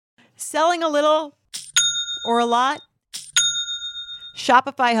Selling a little or a lot?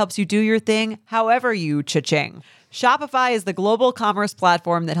 Shopify helps you do your thing however you cha-ching. Shopify is the global commerce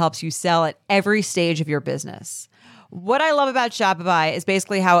platform that helps you sell at every stage of your business. What I love about Shopify is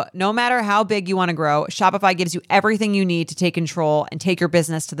basically how no matter how big you want to grow, Shopify gives you everything you need to take control and take your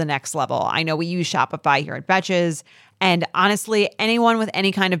business to the next level. I know we use Shopify here at Betches, and honestly, anyone with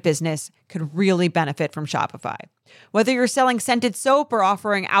any kind of business could really benefit from Shopify. Whether you're selling scented soap or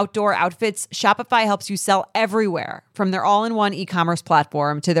offering outdoor outfits, Shopify helps you sell everywhere, from their all-in-one e-commerce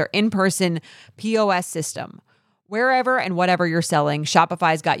platform to their in-person POS system. Wherever and whatever you're selling,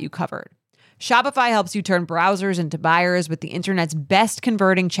 Shopify's got you covered. Shopify helps you turn browsers into buyers with the internet's best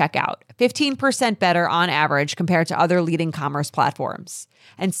converting checkout, 15% better on average compared to other leading commerce platforms.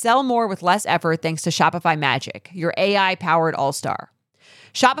 And sell more with less effort thanks to Shopify Magic, your AI-powered all-star.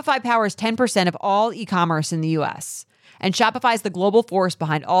 Shopify powers 10% of all e-commerce in the U.S., and Shopify is the global force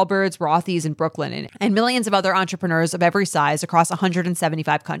behind Allbirds, Rothy's, and Brooklyn, and millions of other entrepreneurs of every size across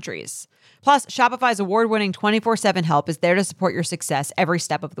 175 countries. Plus, Shopify's award-winning 24/7 help is there to support your success every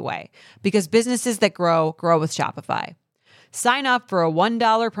step of the way, because businesses that grow, grow with Shopify. Sign up for a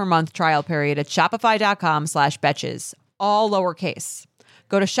 $1 per month trial period at shopify.com/betches, all lowercase.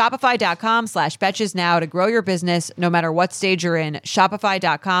 Go to shopify.com/betches now to grow your business no matter what stage you're in.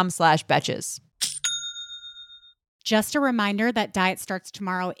 Shopify.com/betches. Just a reminder that Diet Starts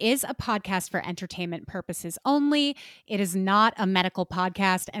Tomorrow is a podcast for entertainment purposes only. It is not a medical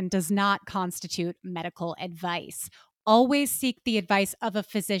podcast and does not constitute medical advice. Always seek the advice of a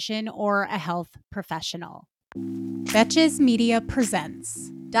physician or a health professional. Betches Media presents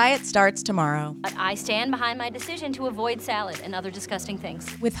Diet Starts Tomorrow. But I stand behind my decision to avoid salad and other disgusting things.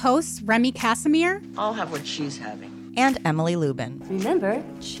 with hosts Remy Casimir I'll have what she's having. And Emily Lubin. Remember,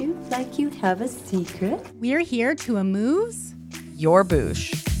 chew like you'd have a secret. We're here to amuse. Your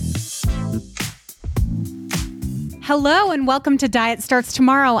boosh. Hello and welcome to Diet Starts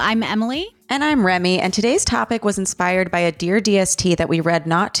Tomorrow. I'm Emily. And I'm Remy, and today's topic was inspired by a Dear DST that we read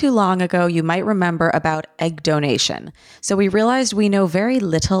not too long ago, you might remember, about egg donation. So we realized we know very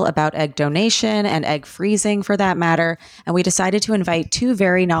little about egg donation and egg freezing for that matter, and we decided to invite two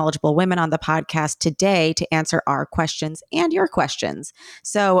very knowledgeable women on the podcast today to answer our questions and your questions.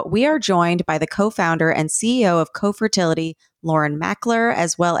 So we are joined by the co-founder and CEO of Co-Fertility, Lauren Makler,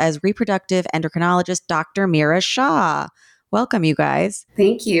 as well as reproductive endocrinologist Dr. Meera Shah. Welcome, you guys.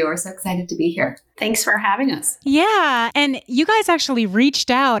 Thank you. We're so excited to be here. Thanks for having us. Yeah. And you guys actually reached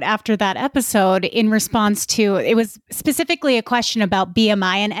out after that episode in response to, it was specifically a question about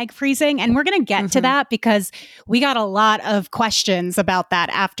BMI and egg freezing. And we're going to get to that because we got a lot of questions about that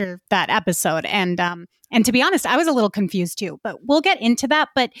after that episode. And to be honest, I was a little confused too, but we'll get into that.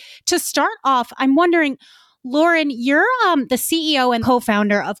 But to start off, I'm wondering, Lauren, you're the CEO and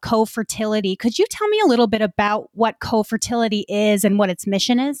co-founder of Co-Fertility. Could you tell me a little bit about what Co-Fertility is and what its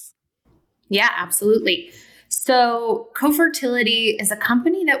mission is? Yeah, absolutely. So Co-Fertility is a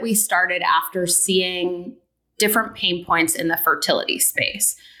company that we started after seeing different pain points in the fertility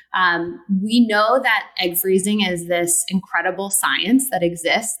space. We know that egg freezing is this incredible science that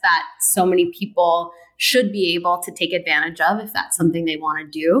exists that so many people should be able to take advantage of if that's something they want to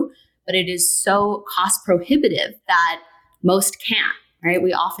do. But it is so cost prohibitive that most can't, right?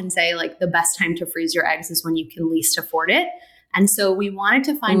 We often say like the best time to freeze your eggs is when you can least afford it. And so we wanted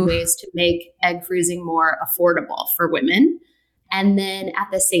to find ways to make egg freezing more affordable for women. And then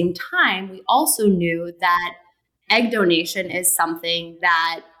at the same time, we also knew that egg donation is something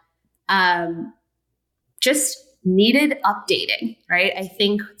that just needed updating, right? I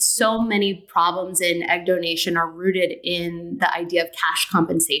think so many problems in egg donation are rooted in the idea of cash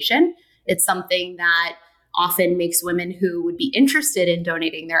compensation. It's something that often makes women who would be interested in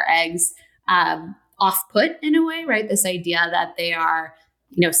donating their eggs off-put in a way, right? This idea that they are,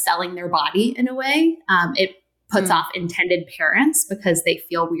 selling their body in a way. It puts off intended parents because they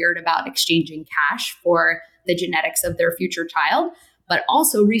feel weird about exchanging cash for the genetics of their future child. But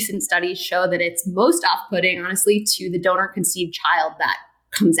also recent studies show that it's most off-putting, honestly, to the donor-conceived child that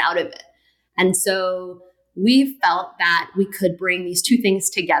comes out of it. And so we felt that we could bring these two things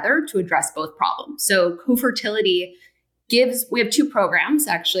together to address both problems. So Co-Fertility we have two programs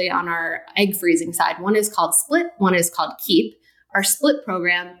actually on our egg freezing side. One is called Split, one is called Keep. Our Split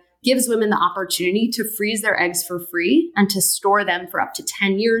program gives women the opportunity to freeze their eggs for free and to store them for up to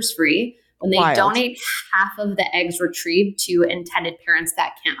 10 years free when they donate half of the eggs retrieved to intended parents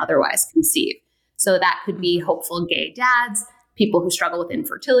that can't otherwise conceive. So that could be hopeful gay dads, people who struggle with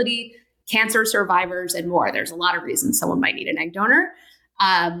infertility, cancer survivors, and more. There's a lot of reasons someone might need an egg donor.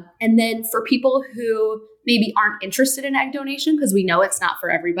 And then for people who maybe aren't interested in egg donation, because we know it's not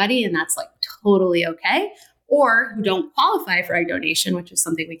for everybody and that's like totally okay, or who don't qualify for egg donation, which is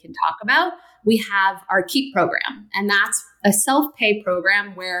something we can talk about, we have our KEEP program. And that's a self-pay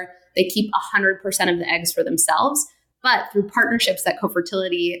program where they keep 100% of the eggs for themselves, but through partnerships that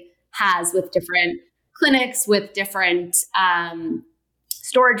Cofertility has with different clinics, with different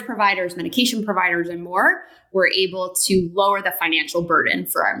storage providers, medication providers, and more, we're able to lower the financial burden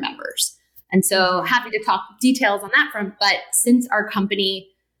for our members. And so happy to talk details on that front. But since our company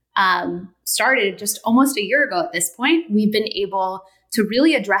started just almost a year ago at this point, we've been able to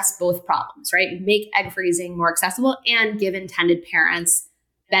really address both problems, right? Make egg freezing more accessible and give intended parents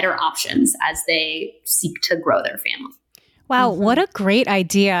better options as they seek to grow their family. Wow, what a great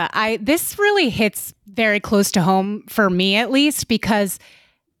idea. This really hits very close to home for me, at least, because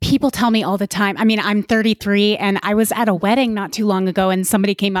people tell me all the time. I mean, I'm 33 and I was at a wedding not too long ago and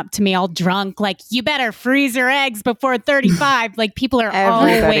somebody came up to me all drunk, like, you better freeze your eggs before 35. Like, people are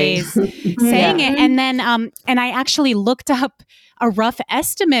always saying it. And then, and I actually looked up a rough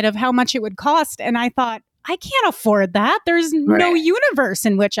estimate of how much it would cost. And I thought, I can't afford that. There's no universe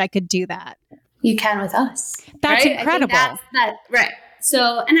in which I could do that. You can with us. That's right? incredible. Right.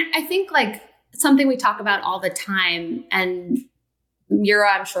 So, and I think like something we talk about all the time, and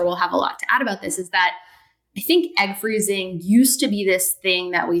Meera, I'm sure will have a lot to add about this, is that I think egg freezing used to be this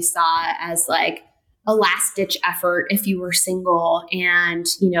thing that we saw as like a last ditch effort if you were single and,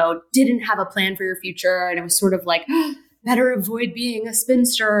 you know, didn't have a plan for your future. And it was sort of like, better avoid being a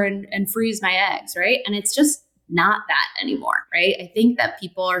spinster and freeze my eggs, right? And it's just not that anymore, right? I think that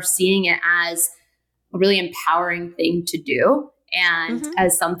people are seeing it as a really empowering thing to do and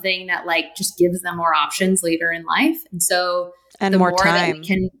as something that like just gives them more options later in life. And so and the more more that time. we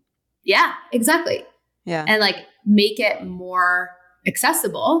can, yeah, exactly. Yeah. And like make it more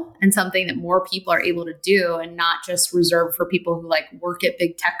accessible and something that more people are able to do and not just reserved for people who like work at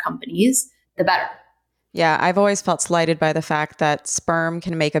big tech companies, the better. Yeah, I've always felt slighted by the fact that sperm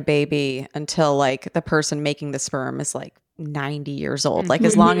can make a baby until like the person making the sperm is like 90 years old. Like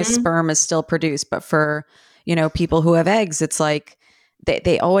as long as sperm is still produced. But for, you know, people who have eggs, it's like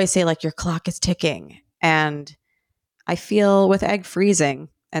they always say like your clock is ticking. And I feel with egg freezing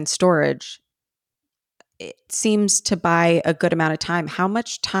and storage, it seems to buy a good amount of time. How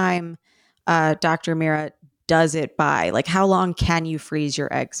much time, Dr. Meera, does it buy? Like how long can you freeze your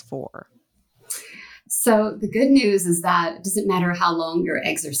eggs for? So the good news is that it doesn't matter how long your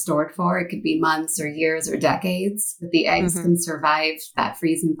eggs are stored for. It could be months or years or decades, but the eggs can survive that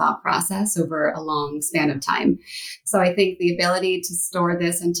freeze and thaw process over a long span of time. So I think the ability to store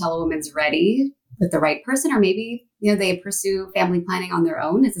this until a woman's ready with the right person, or maybe, you know, they pursue family planning on their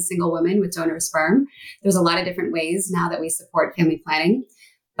own as a single woman with donor sperm. There's a lot of different ways now that we support family planning.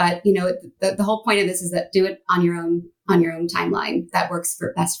 But, you know, the whole point of this is that do it on your own timeline that works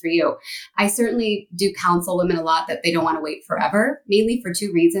best for you. I certainly do counsel women a lot that they don't want to wait forever, mainly for two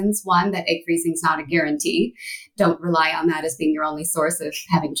reasons. One, that egg freezing is not a guarantee. Don't rely on that as being your only source of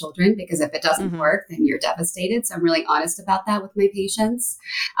having children, because if it doesn't work, then you're devastated. So I'm really honest about that with my patients.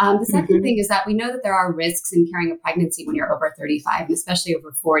 The second thing is that we know that there are risks in carrying a pregnancy when you're over 35 and especially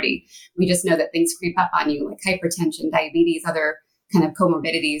over 40. We just know that things creep up on you, like hypertension, diabetes, other kind of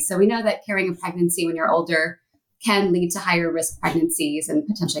comorbidities. So we know that carrying a pregnancy when you're older can lead to higher risk pregnancies and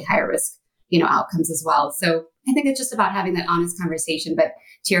potentially higher risk, you know, outcomes as well. So I think it's just about having that honest conversation. But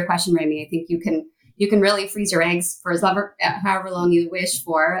to your question, Remy, I think you can really freeze your eggs for however long you wish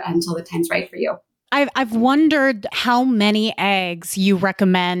for until the time's right for you. I've wondered how many eggs you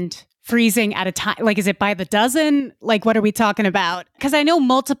recommend freezing at a time. Like, is it by the dozen? Like, what are we talking about? Because I know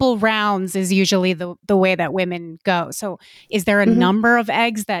multiple rounds is usually the way that women go. So is there a number of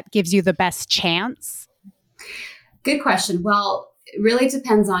eggs that gives you the best chance? Good question. Well, it really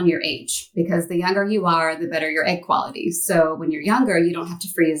depends on your age, because the younger you are, the better your egg quality. So when you're younger, you don't have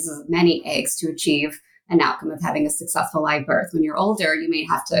to freeze as many eggs to achieve an outcome of having a successful live birth. When you're older, you may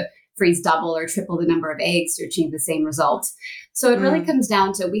have to freeze double or triple the number of eggs to achieve the same result. So it really comes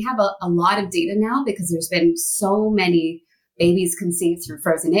down to, we have a lot of data now because there's been so many babies conceived through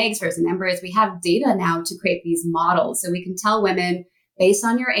frozen eggs, frozen embryos. We have data now to create these models. So we can tell women, based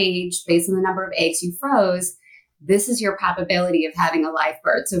on your age, based on the number of eggs you froze, this is your probability of having a live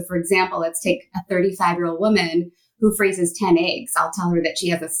birth. So for example, let's take a 35-year-old woman who freezes 10 eggs. I'll tell her that she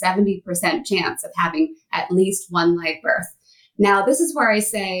has a 70% chance of having at least one live birth. Now, this is where I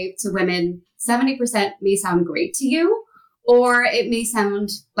say to women, 70% may sound great to you, or it may sound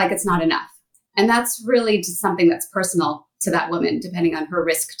like it's not enough. And that's really just something that's personal to that woman, depending on her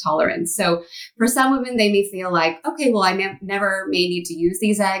risk tolerance. So for some women, they may feel like, okay, well, I never may need to use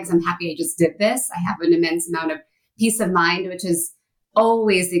these eggs. I'm happy I just did this. I have an immense amount of peace of mind, which is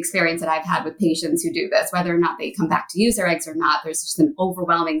always the experience that I've had with patients who do this, whether or not they come back to use their eggs or not. There's just an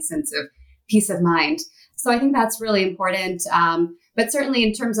overwhelming sense of peace of mind. So I think that's really important. But certainly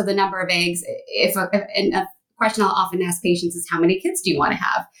in terms of the number of eggs, if a question I'll often ask patients is, how many kids do you want to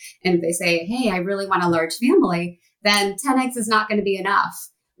have? And if they say, hey, I really want a large family, then 10 eggs is not going to be enough.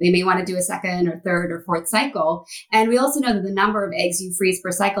 They may want to do a second or third or fourth cycle. And we also know that the number of eggs you freeze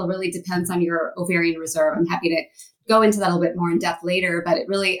per cycle really depends on your ovarian reserve. I'm happy to go into that a little bit more in depth later, but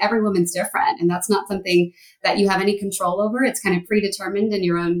every woman's different. And that's not something that you have any control over. It's kind of predetermined in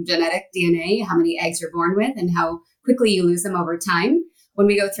your own genetic DNA, how many eggs you're born with and how quickly you lose them over time. When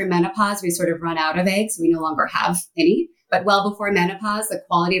we go through menopause, we sort of run out of eggs. We no longer have any. But well before menopause, the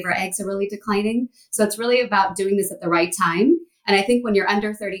quality of our eggs are really declining. So it's really about doing this at the right time. And I think when you're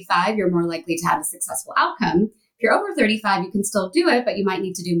under 35, you're more likely to have a successful outcome. If you're over 35, you can still do it, but you might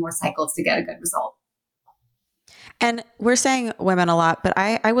need to do more cycles to get a good result. And we're saying women a lot, but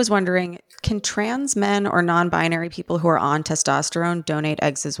I was wondering, can trans men or non-binary people who are on testosterone donate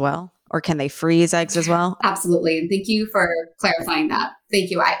eggs as well? Or can they freeze eggs as well? Absolutely. And thank you for clarifying that. Thank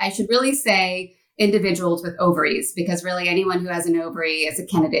you. I should really say individuals with ovaries, because really anyone who has an ovary is a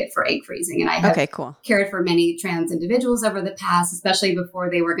candidate for egg freezing. And I have cared for many trans individuals over the past, especially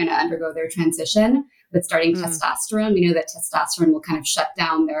before they were going to undergo their transition with starting testosterone. We know that testosterone will kind of shut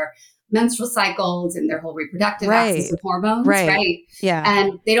down their menstrual cycles and their whole reproductive axis of hormones, right? Yeah.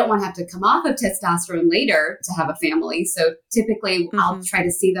 And they don't want to have to come off of testosterone later to have a family. So typically I'll try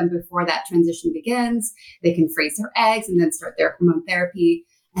to see them before that transition begins. They can freeze their eggs and then start their hormone therapy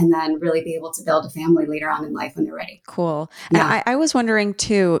and then really be able to build a family later on in life when they're ready. Cool. Yeah. And I was wondering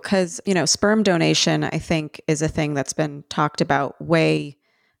too, because, sperm donation, I think, is a thing that's been talked about way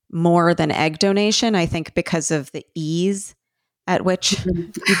more than egg donation. I think because of the ease at which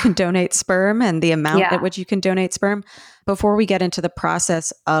you can donate sperm and the amount at which you can donate sperm. Before we get into the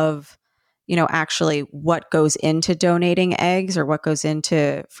process of, actually what goes into donating eggs or what goes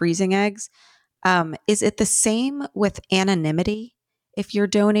into freezing eggs, is it the same with anonymity? If you're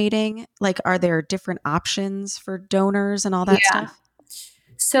donating, like, are there different options for donors and all that stuff?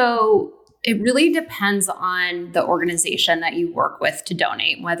 So it really depends on the organization that you work with to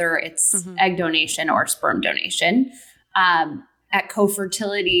donate, whether it's egg donation or sperm donation. At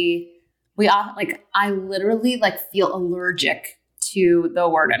Co-Fertility, I literally feel allergic to the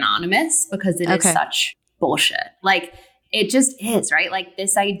word anonymous because it is such bullshit. It just is, right?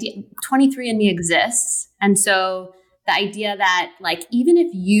 This idea, 23andMe exists. And so the idea that even if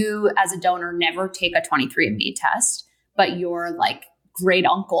you as a donor never take a 23andMe test, but your great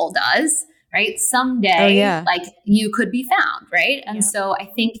uncle does, right? Someday, you could be found, right? And so I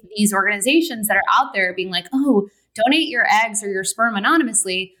think these organizations that are out there being like, oh, donate your eggs or your sperm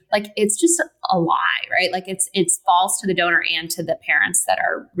anonymously, it's just a lie, right? It's false to the donor and to the parents that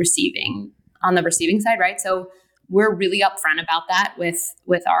are receiving on the receiving side, right? So we're really upfront about that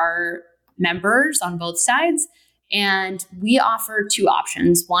with our members on both sides. And we offer two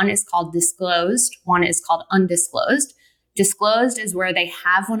options. One is called disclosed. One is called undisclosed. Disclosed is where they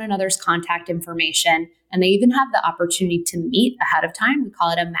have one another's contact information and they even have the opportunity to meet ahead of time. We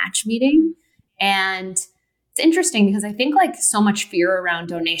call it a match meeting. And it's interesting because I think so much fear around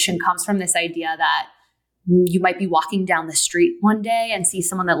donation comes from this idea that you might be walking down the street one day and see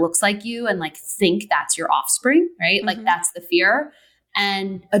someone that looks like you and think that's your offspring, right? That's the fear.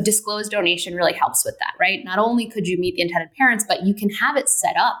 And a disclosed donation really helps with that, right? Not only could you meet the intended parents, but you can have it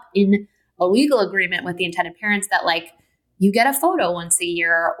set up in a legal agreement with the intended parents that you get a photo once a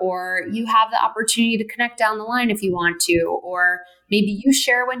year, or you have the opportunity to connect down the line if you want to, or maybe you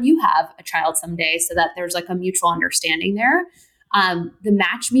share when you have a child someday so that there's a mutual understanding there. The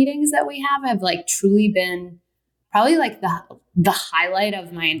match meetings that we have truly been probably the highlight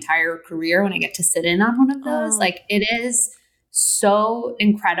of my entire career when I get to sit in on one of those. It is so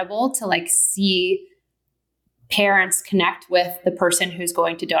incredible to see parents connect with the person who's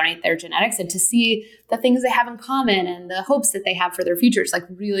going to donate their genetics and to see the things they have in common and the hopes that they have for their future. It's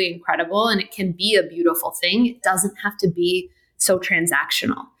really incredible. And it can be a beautiful thing. It doesn't have to be so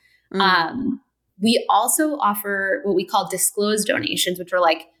transactional. We also offer what we call disclosed donations, which are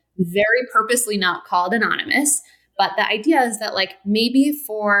very purposely not called anonymous. But the idea is that maybe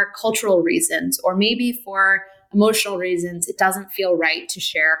for cultural reasons or maybe for emotional reasons, it doesn't feel right to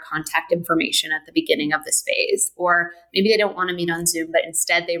share contact information at the beginning of this phase. Or maybe they don't want to meet on Zoom, but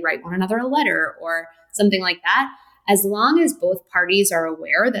instead they write one another a letter or something like that. As long as both parties are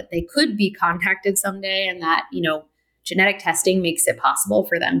aware that they could be contacted someday and that, genetic testing makes it possible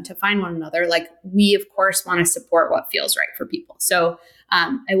for them to find one another. Like, we, of course, want to support what feels right for people. So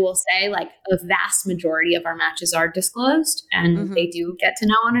I will say, like, a vast majority of our matches are disclosed and they do get to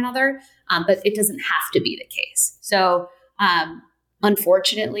know one another, but it doesn't have to be the case. So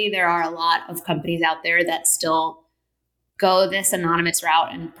unfortunately, there are a lot of companies out there that still go this anonymous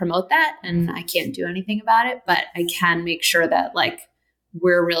route and promote that. And I can't do anything about it, but I can make sure that, like,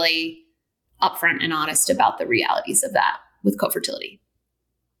 we're really upfront and honest about the realities of that with co-fertility.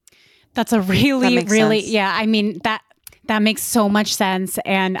 That's a really, sense. yeah. I mean, that makes so much sense.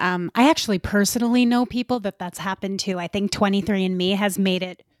 And I actually personally know people that's happened to. I think 23andMe has made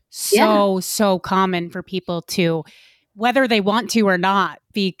it so common for people to, whether they want to or not,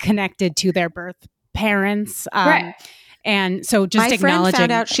 be connected to their birth parents. Right. And so just my friend acknowledging.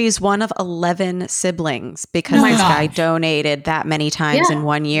 found out she's one of 11 siblings because this guy donated that many times in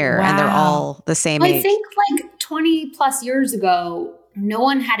 1 year, and they're all the same age. I think like 20 plus years ago, no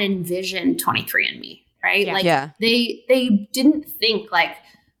one had envisioned 23andMe, right? They didn't think like,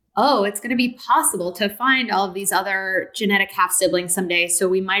 oh, it's going to be possible to find all of these other genetic half siblings someday. So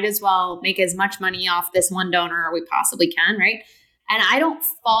we might as well make as much money off this one donor we possibly can, right? And I don't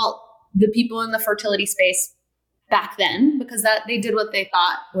fault the people in the fertility space back then, because that they did what they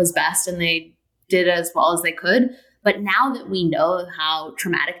thought was best and they did as well as they could. But now that we know how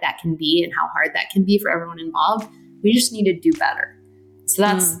traumatic that can be and how hard that can be for everyone involved, we just need to do better. So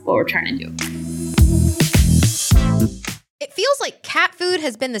that's what we're trying to do. It feels like cat food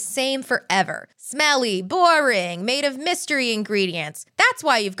has been the same forever. Smelly, boring, made of mystery ingredients. That's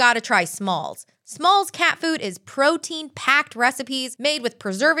why you've got to try Smalls. Smalls cat food is protein-packed recipes made with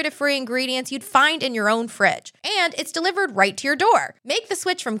preservative-free ingredients you'd find in your own fridge. And it's delivered right to your door. Make the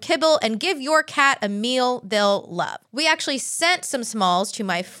switch from kibble and give your cat a meal they'll love. We actually sent some Smalls to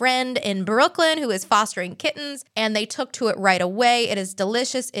my friend in Brooklyn who is fostering kittens, and they took to it right away. It is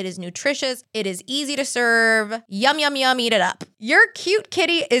delicious. It is nutritious. It is easy to serve. Yum, yum, yum, eat it up. Your cute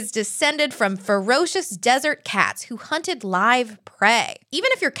kitty is descended from ferocious desert cats who hunted live prey.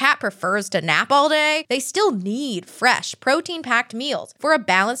 Even if your cat prefers to nap all day, they still need fresh, protein-packed meals for a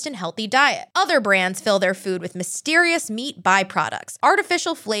balanced and healthy diet. Other brands fill their food with mysterious meat byproducts,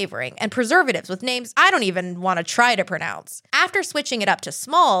 artificial flavoring, and preservatives with names I don't even want to try to pronounce. After switching it up to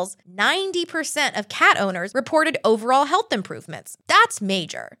Smalls, 90% of cat owners reported overall health improvements. That's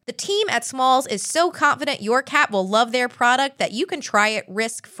major. The team at Smalls is so confident your cat will love their product that you can try it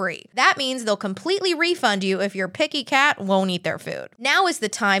risk-free. That means they'll completely refund you if your picky cat won't eat their food. Now is the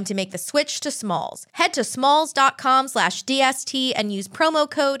time to make the switch to Smalls. Head to smalls.com/DST and use promo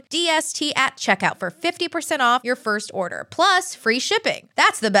code DST at checkout for 50% off your first order, plus free shipping.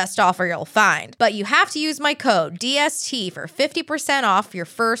 That's the best offer you'll find. But you have to use my code DST for 50% off your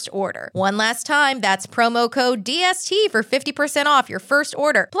first order. One last time, that's promo code DST for 50% off your first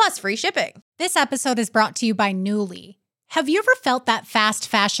order, plus free shipping. This episode is brought to you by Nuuly. Have you ever felt that fast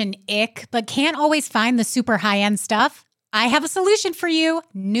fashion ick, but can't always find the super high-end stuff? I have a solution for you,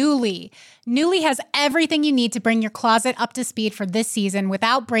 Nuuly. Nuuly has everything you need to bring your closet up to speed for this season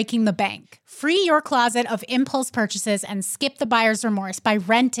without breaking the bank. Free your closet of impulse purchases and skip the buyer's remorse by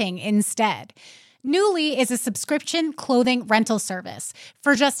renting instead. Nuuly is a subscription clothing rental service.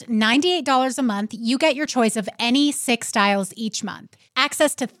 For just $98 a month, you get your choice of any 6 styles each month.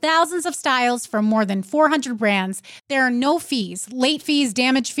 Access to thousands of styles from more than 400 brands. There are no fees, late fees,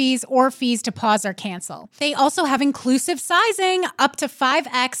 damage fees, or fees to pause or cancel. They also have inclusive sizing, up to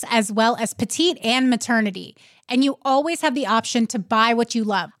 5X, as well as petite and maternity. And you always have the option to buy what you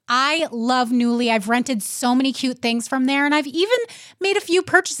love. I love Nuuly. I've rented so many cute things from there, and I've even made a few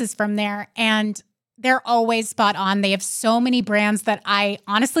purchases from there, and they're always spot on. They have so many brands that I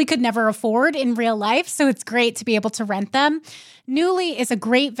honestly could never afford in real life, so it's great to be able to rent them. Nuuly is a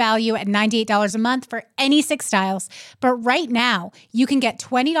great value at $98 a month for any 6 styles. But right now, you can get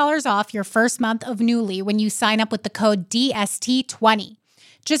 $20 off your first month of Nuuly when you sign up with the code DST20.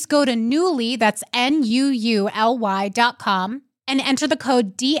 Just go to Nuuly, that's NUULY.com, and enter the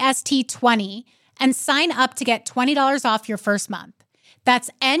code DST20 and sign up to get $20 off your first month.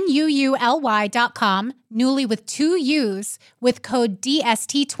 That's NUULY.com, Nuuly with 2 U's, with code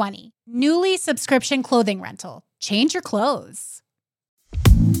DST20. Nuuly subscription clothing rental. Change your clothes.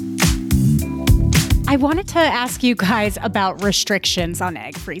 I wanted to ask you guys about restrictions on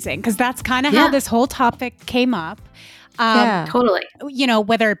egg freezing, because that's kind of how this whole topic came up. Totally. You know,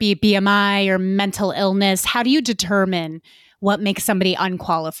 whether it be BMI or mental illness, how do you determine what makes somebody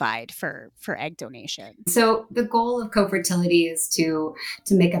unqualified for egg donation? So the goal of co-fertility is to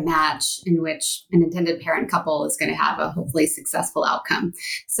make a match in which an intended parent couple is going to have a hopefully successful outcome.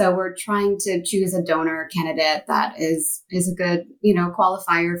 So we're trying to choose a donor candidate that is a good,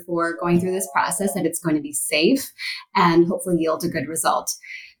 qualifier for going through this process, that it's going to be safe and hopefully yield a good result.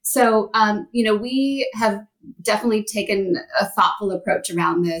 So, we have definitely taken a thoughtful approach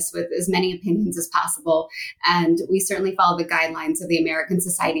around this with as many opinions as possible. And we certainly follow the guidelines of the American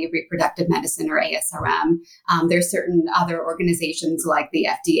Society of Reproductive Medicine, or ASRM. There's certain other organizations like the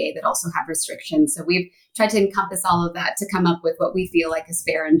FDA that also have restrictions. So we've tried to encompass all of that to come up with what we feel like is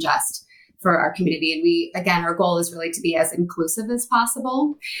fair and just for our community. And we, again, our goal is really to be as inclusive as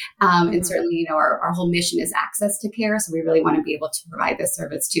possible. And certainly, our whole mission is access to care. So we really want to be able to provide this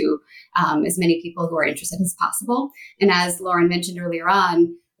service to as many people who are interested as possible. And as Lauren mentioned earlier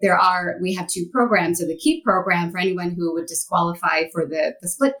on, we have two programs. So the KEEP program, for anyone who would disqualify for the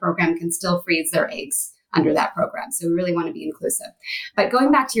split program, can still freeze their eggs under that program. So we really want to be inclusive. But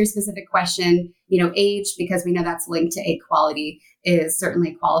going back to your specific question, age, because we know that's linked to egg quality, is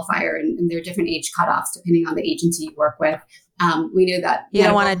certainly a qualifier. And there are different age cutoffs depending on the agency you work with. We know that you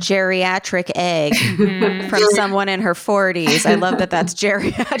don't want a geriatric egg from someone in her 40s. I love that that's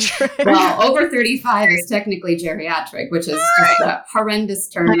geriatric. Well, over 35 is technically geriatric, which is just a horrendous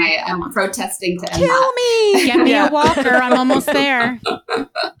term. I'm protesting to end Kill me. Get me a walker. I'm almost there.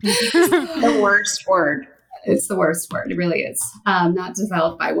 The worst word. It's the worst word. It really is. Not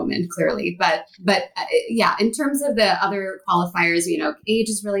developed by women, clearly. But in terms of the other qualifiers, age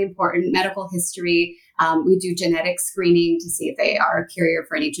is really important. Medical history. We do genetic screening to see if they are a carrier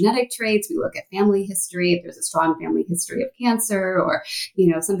for any genetic traits. We look at family history. If there's a strong family history of cancer or,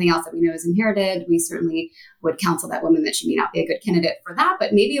 something else that we know is inherited, we certainly would counsel that woman that she may not be a good candidate for that,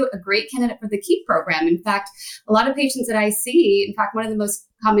 but maybe a great candidate for the KEEP program. In fact, a lot of patients that I see, in fact, one of the most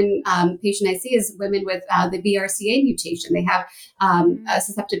common patient I see is women with the BRCA mutation. They have a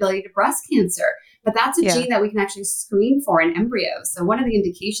susceptibility to breast cancer, but that's a gene that we can actually screen for in embryos. So one of the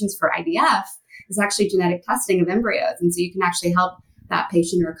indications for IVF is actually genetic testing of embryos. And so you can actually help that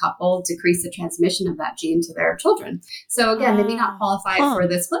patient or couple decrease the transmission of that gene to their children. So again, they may not qualify for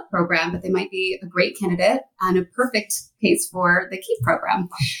the split program, but they might be a great candidate and a perfect case for the KEEP program.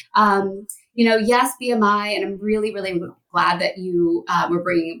 Yes, BMI, and I'm really, really glad that you were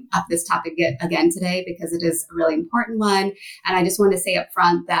bringing up this topic again today, because it is a really important one. And I just want to say up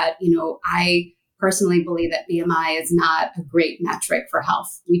front that, I personally believe that BMI is not a great metric for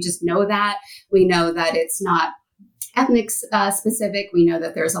health. We just know that. We know that it's not ethnic specific. We know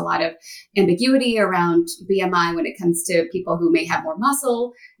that there's a lot of ambiguity around BMI when it comes to people who may have more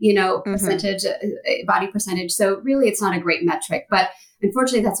muscle, percentage, body percentage. So really, it's not a great metric. But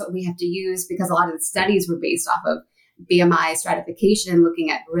unfortunately, that's what we have to use, because a lot of the studies were based off of BMI stratification and looking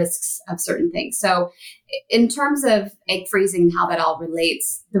at risks of certain things. So in terms of egg freezing and how that all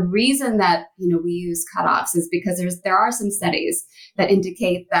relates, the reason that, we use cutoffs is because there are some studies that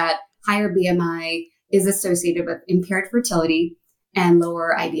indicate that higher BMI is associated with impaired fertility and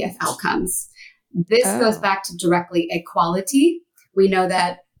lower IVF outcomes. This goes back to directly egg quality. We know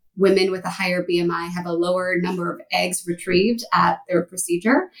that women with a higher BMI have a lower number of eggs retrieved at their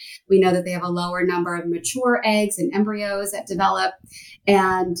procedure. We know that they have a lower number of mature eggs and embryos that develop.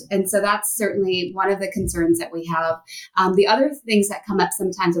 And so that's certainly one of the concerns that we have. The other things that come up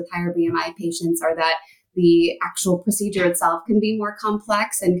sometimes with higher BMI patients are that the actual procedure itself can be more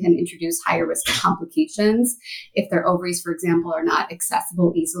complex and can introduce higher risk of complications. If their ovaries, for example, are not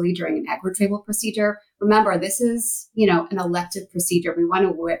accessible easily during an egg retrieval procedure. Remember, this is, an elective procedure. We want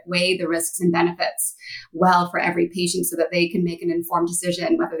to weigh the risks and benefits well for every patient so that they can make an informed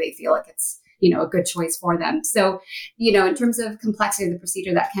decision whether they feel like it's, a good choice for them. So, in terms of complexity of the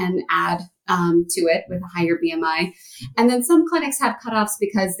procedure, that can add to it with a higher BMI. And then some clinics have cutoffs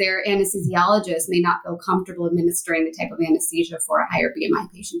because their anesthesiologist may not feel comfortable administering the type of anesthesia for a higher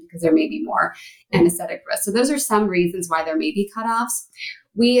BMI patient because there may be more anesthetic risk. So those are some reasons why there may be cutoffs.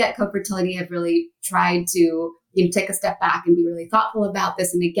 We at Co-Fertility have really tried to take a step back and be really thoughtful about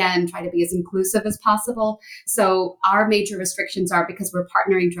this. And again, try to be as inclusive as possible. So our major restrictions are because we're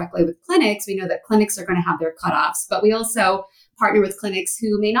partnering directly with clinics. We know that clinics are going to have their cutoffs, but we also partner with clinics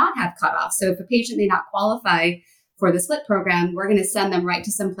who may not have cutoffs. So if a patient may not qualify for the split program, we're going to send them right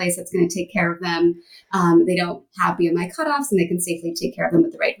to some place that's going to take care of them. They don't have BMI cutoffs and they can safely take care of them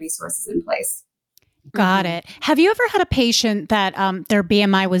with the right resources in place. Got it. Have you ever had a patient that their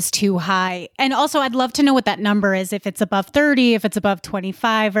BMI was too high? And also, I'd love to know what that number is, if it's above 30, if it's above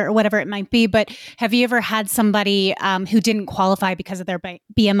 25, or whatever it might be. But have you ever had somebody who didn't qualify because of their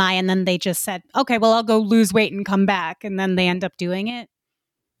BMI and then they just said, okay, well, I'll go lose weight and come back, and then they end up doing it?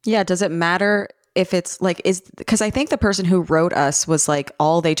 Yeah. Does it matter if it's like, because I think the person who wrote us was like,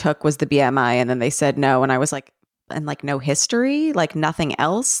 all they took was the BMI and then they said no. And I was like, and like no history, like nothing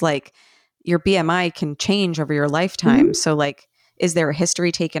else, like your BMI can change over your lifetime. Mm-hmm. So like, is there a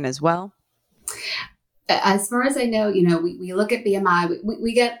history taken as well? As far as I know, we look at BMI,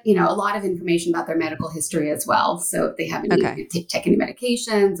 we get, a lot of information about their medical history as well. So if they have any, take any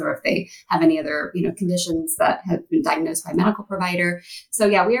medications, or if they have any other, conditions that have been diagnosed by a medical provider. So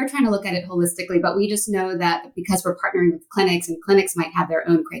yeah, we are trying to look at it holistically, but we just know that because we're partnering with clinics and clinics might have their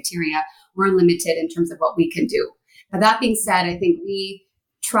own criteria, we're limited in terms of what we can do. But that being said, I think we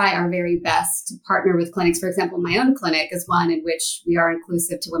try our very best to partner with clinics. For example, my own clinic is one in which we are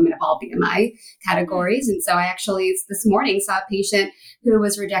inclusive to women of all BMI categories. And so I actually this morning saw a patient who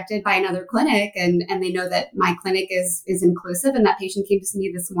was rejected by another clinic, and they know that my clinic is inclusive. And that patient came to see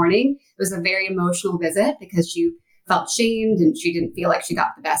me this morning. It was a very emotional visit because she felt shamed and she didn't feel like she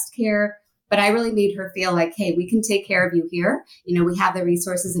got the best care. But I really made her feel like, hey, we can take care of you here. We have the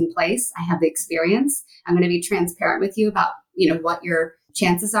resources in place. I have the experience. I'm going to be transparent with you about, what your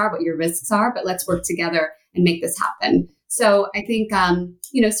chances are, what your risks are, but let's work together and make this happen. So I think,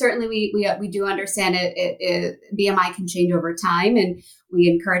 certainly we do understand it. BMI can change over time, and we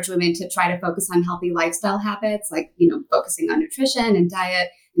encourage women to try to focus on healthy lifestyle habits, like, focusing on nutrition and diet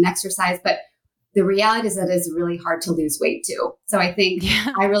and exercise. But the reality is that it's really hard to lose weight too. So I think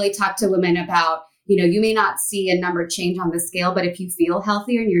I really talk to women about, you may not see a number change on the scale, but if you feel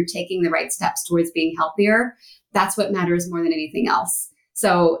healthier and you're taking the right steps towards being healthier, that's what matters more than anything else.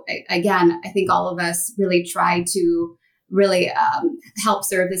 So again, I think all of us really try to really help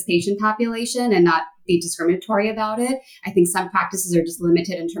serve this patient population and not be discriminatory about it. I think some practices are just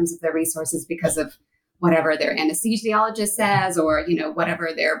limited in terms of their resources because of whatever their anesthesiologist says, or, whatever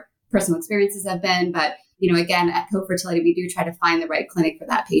their personal experiences have been. But, again, at Co-Fertility, we do try to find the right clinic for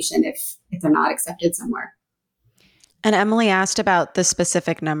that patient if they're not accepted somewhere. And Emily asked about the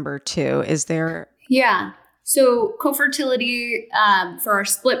specific number too. Is there? Yeah. So Co-Fertility for our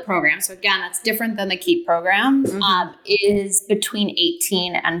split program, so again, that's different than the KEEP program, is between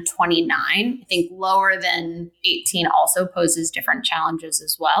 18 and 29. I think lower than 18 also poses different challenges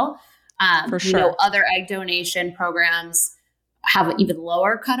as well. For sure. Other egg donation programs have even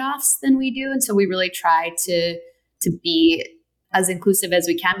lower cutoffs than we do. And so we really try to be as inclusive as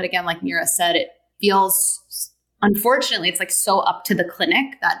we can. But again, like Meera said, it feels, unfortunately, it's like so up to the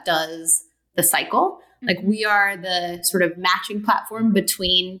clinic that does the cycle. Like we are the sort of matching platform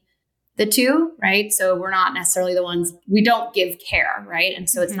between the two, right? So we're not necessarily the ones, we don't give care, right? And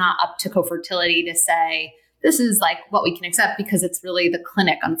so it's not up to Co-Fertility to say, this is like what we can accept, because it's really the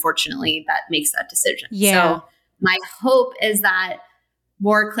clinic, unfortunately, that makes that decision. Yeah. So my hope is that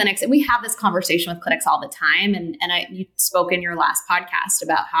more clinics, and we have this conversation with clinics all the time. And you spoke in your last podcast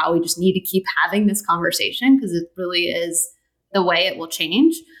about how we just need to keep having this conversation, because it really is the way it will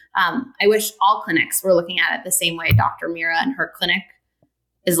change. I wish all clinics were looking at it the same way Dr. Meera and her clinic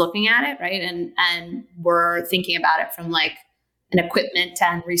is looking at it, right? And we're thinking about it from like an equipment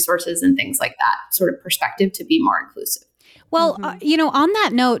and resources and things like that sort of perspective to be more inclusive. Well, on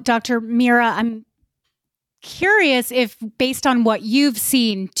that note, Dr. Meera, I'm curious if, based on what you've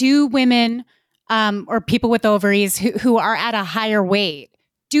seen, do women or people with ovaries who are at a higher weight,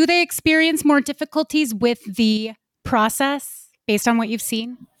 do they experience more difficulties with the process based on what you've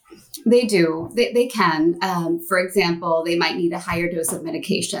seen? They do. They can. For example, they might need a higher dose of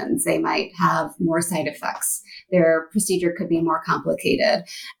medications. They might have more side effects. Their procedure could be more complicated.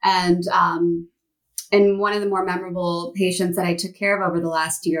 And one of the more memorable patients that I took care of over the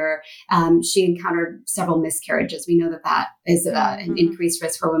last year, she encountered several miscarriages. We know that is an increased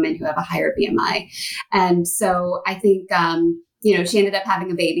risk for women who have a higher BMI. And so I think, she ended up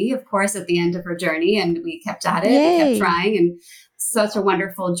having a baby, of course, at the end of her journey, and we kept at it, Yay. kept trying, and such a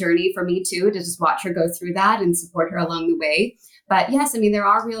wonderful journey for me too, to just watch her go through that and support her along the way. But yes, there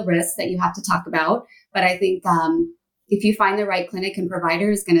are real risks that you have to talk about. But I think if you find the right clinic and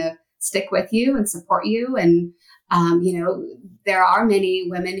provider is going to stick with you and support you, and there are many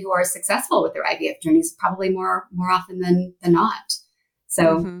women who are successful with their IVF journeys, probably more often than not.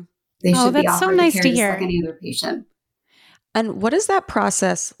 So they should be offered the care just like any other patient. And what does that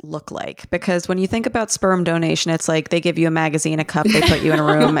process look like? Because when you think about sperm donation, it's like they give you a magazine, a cup, they put you in a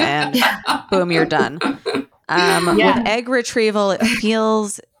room, and boom, you're done. With egg retrieval, it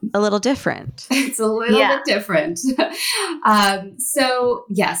feels a little different. It's a little bit different.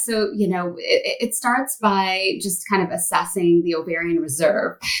 It starts by just kind of assessing the ovarian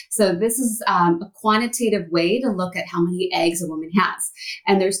reserve. So this is a quantitative way to look at how many eggs a woman has.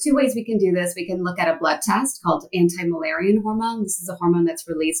 And there's two ways we can do this. We can look at a blood test called anti-Müllerian hormone. This is a hormone that's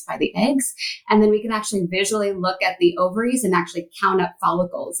released by the eggs. And then we can actually visually look at the ovaries and actually count up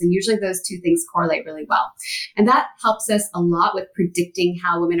follicles. And usually those two things correlate really well. And that helps us a lot with predicting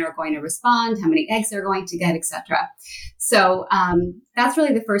how women are going to respond, how many eggs they're going to get, etc. So that's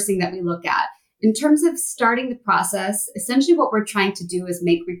really the first thing that we look at. In terms of starting the process, essentially what we're trying to do is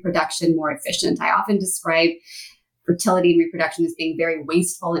make reproduction more efficient. I often describe fertility and reproduction as being very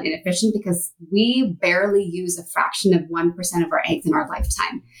wasteful and inefficient because we barely use a fraction of 1% of our eggs in our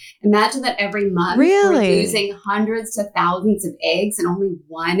lifetime. Imagine that every month we're losing hundreds to thousands of eggs and only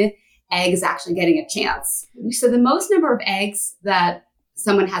one egg is actually getting a chance. So the most number of eggs that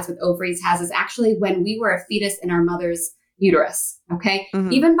someone has with ovaries has is actually when we were a fetus in our mother's uterus. Okay.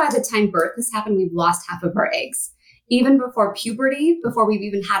 Mm-hmm. Even by the time birth has happened, we've lost half of our eggs. Even before puberty, before we've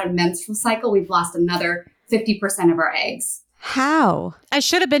even had a menstrual cycle, we've lost another 50% of our eggs. How? I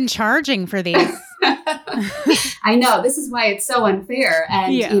should have been charging for these. I know. This is why it's so unfair.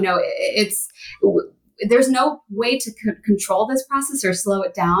 And, there's no way to control this process or slow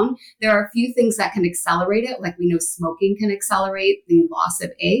it down. There are a few things that can accelerate it. Like we know smoking can accelerate the loss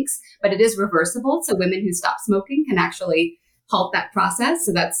of eggs, but it is reversible. So women who stop smoking can actually halt that process.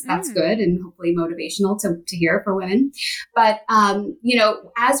 So that's good and hopefully motivational to hear for women. But,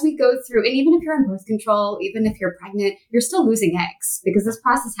 as we go through, and even if you're on birth control, even if you're pregnant, you're still losing eggs because this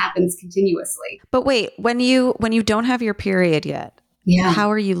process happens continuously. But wait, when you don't have your period yet,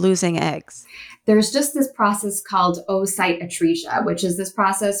 how are you losing eggs? There's just this process called oocyte atresia, which is this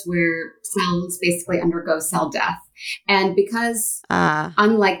process where cells basically undergo cell death. And because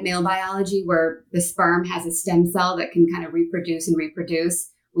unlike male biology, where the sperm has a stem cell that can kind of reproduce,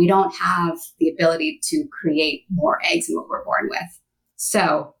 we don't have the ability to create more eggs than what we're born with.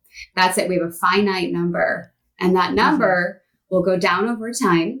 So that's it. We have a finite number, and that number will go down over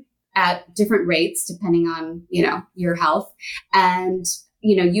time at different rates, depending on, your health. And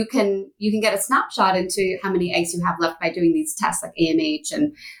you can get a snapshot into how many eggs you have left by doing these tests like AMH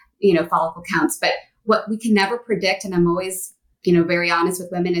and, follicle counts. But what we can never predict, and I'm always, very honest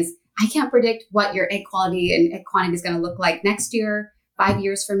with women, is I can't predict what your egg quality and egg quantity is going to look like next year, 5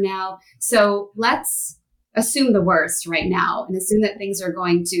 years from now. So let's assume the worst right now and assume that things are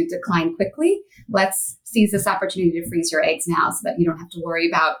going to decline quickly. Let's seize this opportunity to freeze your eggs now so that you don't have to worry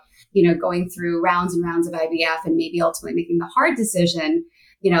about going through rounds and rounds of IVF and maybe ultimately making the hard decision.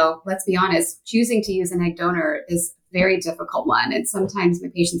 Let's be honest, choosing to use an egg donor is a very difficult one. And sometimes my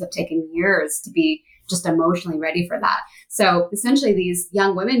patients have taken years to be just emotionally ready for that. So essentially these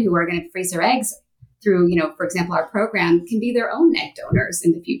young women who are going to freeze their eggs through, for example, our program can be their own egg donors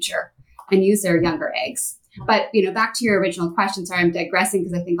in the future and use their younger eggs. But, back to your original question, sorry, I'm digressing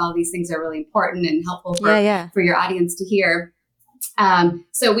because I think all these things are really important and helpful for your audience to hear.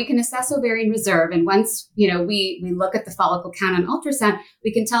 So we can assess ovarian reserve. And once, we look at the follicle count on ultrasound,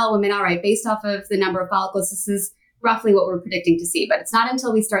 we can tell women, all right, based off of the number of follicles, this is roughly what we're predicting to see. But it's not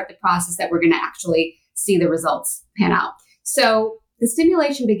until we start the process that we're going to actually see the results pan out. So the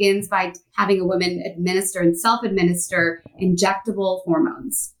stimulation begins by having a woman administer and self-administer injectable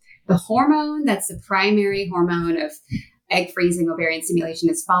hormones. The hormone that's the primary hormone of egg freezing ovarian stimulation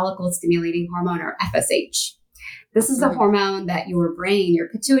is follicle stimulating hormone, or FSH. This is the hormone that your brain, your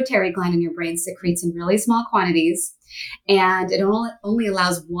pituitary gland in your brain, secretes in really small quantities. And it only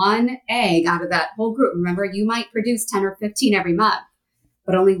allows one egg out of that whole group. Remember, you might produce 10 or 15 every month,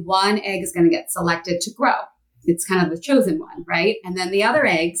 but only one egg is going to get selected to grow. It's kind of the chosen one, right? And then the other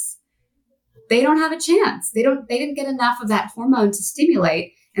eggs, they don't have a chance. They didn't get enough of that hormone to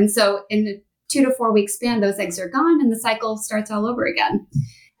stimulate. And so in a 2 to 4 week span, those eggs are gone and the cycle starts all over again.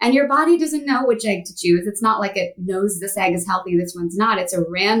 And your body doesn't know which egg to choose. It's not like it knows this egg is healthy, this one's not. It's a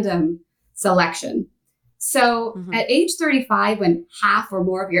random selection. So at age 35, when half or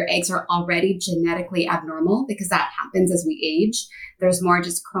more of your eggs are already genetically abnormal, because that happens as we age, there's more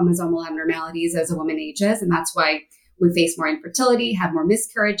just chromosomal abnormalities as a woman ages. And that's why we face more infertility, have more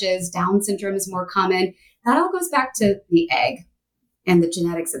miscarriages, Down syndrome is more common. That all goes back to the egg and the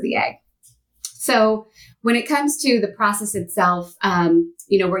genetics of the egg. So when it comes to the process itself,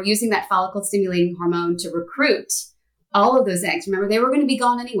 we're using that follicle stimulating hormone to recruit all of those eggs. Remember, they were going to be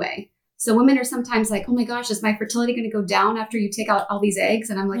gone anyway. So women are sometimes like, oh my gosh, is my fertility going to go down after you take out all these eggs?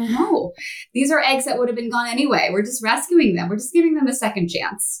 And I'm like, no, these are eggs that would have been gone anyway. We're just rescuing them. We're just giving them a second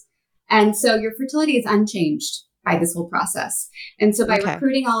chance. And so your fertility is unchanged. by this whole process. And so by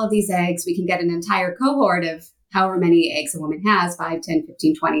recruiting all of these eggs, we can get an entire cohort of however many eggs a woman has, 5, 10,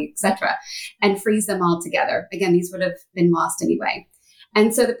 15, 20, etc., and freeze them all together. Again, these would have been lost anyway.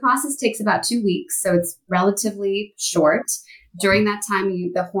 And so the process takes about 2 weeks. So it's relatively short. During that time,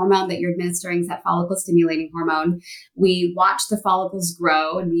 the hormone that you're administering is that follicle stimulating hormone. We watch the follicles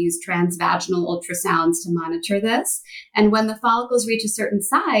grow and we use transvaginal ultrasounds to monitor this. And when the follicles reach a certain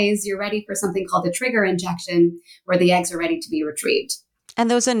size, you're ready for something called a trigger injection where the eggs are ready to be retrieved. And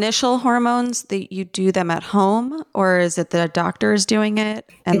those initial hormones, that you do them at home, or is it the doctor is doing it?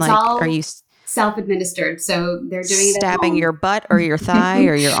 And it's are you self-administered? So they're doing it stabbing your butt or your thigh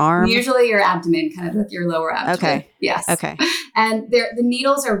or your arm? Usually your abdomen, kind of like your lower abdomen. Okay. Yes. Okay. And the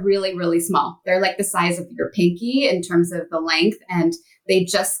needles are really, really small. They're like the size of your pinky in terms of the length, and they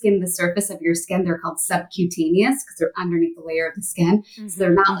just skim the surface of your skin. They're called subcutaneous because they're underneath the layer of the skin. So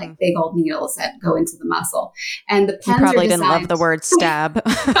they're not like big old needles that go into the muscle. And the pens you probably didn't love the word stab.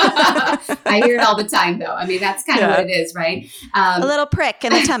 I hear it all the time, though. I mean, that's kind of what it is, right? A little prick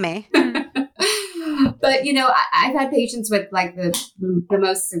in the tummy. But, I've had patients with like the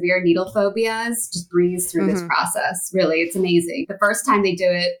most severe needle phobias just breeze through this process. Really, it's amazing. The first time they do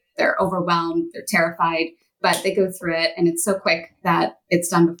it, they're overwhelmed, they're terrified, but they go through it and it's so quick that it's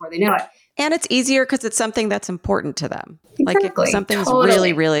done before they know it. And it's easier because it's something that's important to them. Exactly. Like if something's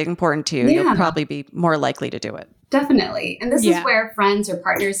really, really important to you, you'll probably be more likely to do it. Definitely. And this is where friends or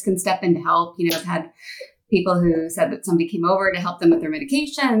partners can step in to help. I've had people who said that somebody came over to help them with their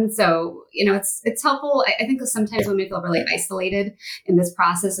medication. So, it's helpful. I think sometimes women feel really isolated in this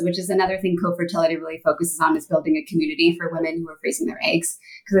process, which is another thing co-fertility really focuses on, is building a community for women who are freezing their eggs,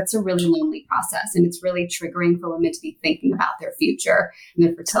 because it's a really lonely process. And it's really triggering for women to be thinking about their future and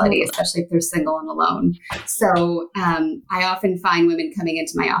their fertility, especially if they're single and alone. So I often find women coming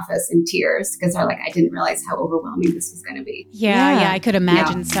into my office in tears because they're like, I didn't realize how overwhelming this was going to be. Yeah, I could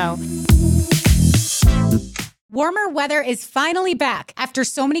imagine so. Warmer weather is finally back. After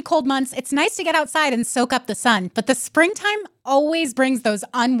so many cold months, it's nice to get outside and soak up the sun. But the springtime always brings those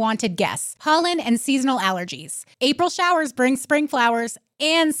unwanted guests: pollen and seasonal allergies. April showers bring spring flowers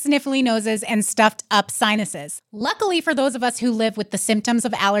and sniffly noses and stuffed up sinuses. Luckily for those of us who live with the symptoms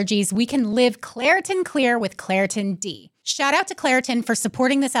of allergies, we can live Claritin Clear with Claritin D. Shout out to Claritin for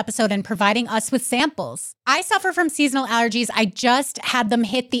supporting this episode and providing us with samples. I suffer from seasonal allergies. I just had them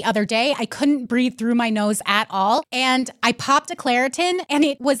hit the other day. I couldn't breathe through my nose at all. And I popped a Claritin and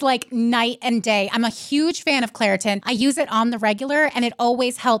it was like night and day. I'm a huge fan of Claritin. I use it on the regular and it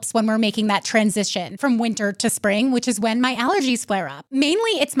always helps when we're making that transition from winter to spring, which is when my allergies flare up.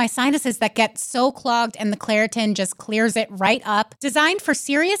 Mainly it's my sinuses that get so clogged and the Claritin just clears it right up. Designed for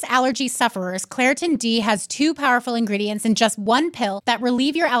serious allergy sufferers, Claritin D has 2 powerful ingredients in just 1 pill that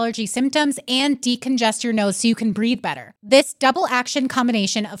relieve your allergy symptoms and decongest your nose so you can breathe better. This double action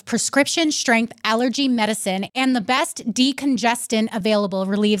combination of prescription strength allergy medicine and the best decongestant available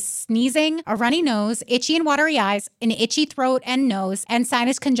relieves sneezing, a runny nose, itchy and watery eyes, an itchy throat and nose, and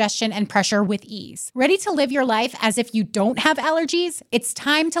sinus congestion and pressure with ease. Ready to live your life as if you don't have allergies? It's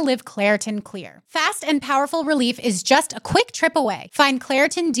time to live Claritin Clear. Fast and powerful relief is just a quick trip away. Find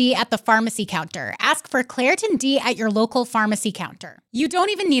Claritin D at the pharmacy counter. Ask for Claritin D at your local pharmacy counter. You don't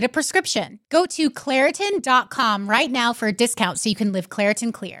even need a prescription. Go to Claritin.com right now for a discount so you can live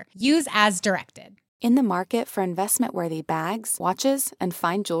Claritin Clear. Use as directed. In the market for investment-worthy bags, watches, and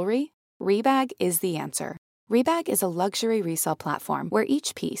fine jewelry, Rebag is the answer. Rebag is a luxury resale platform where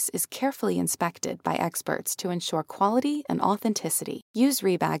each piece is carefully inspected by experts to ensure quality and authenticity. Use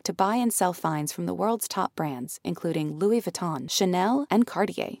Rebag to buy and sell finds from the world's top brands, including Louis Vuitton, Chanel, and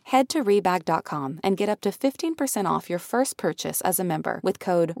Cartier. Head to Rebag.com and get up to 15% off your first purchase as a member with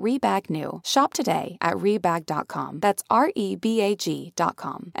code REBAGNEW. Shop today at Rebag.com. That's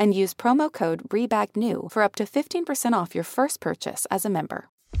REBAG.com. And use promo code REBAGNEW for up to 15% off your first purchase as a member.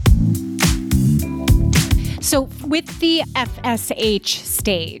 So with the FSH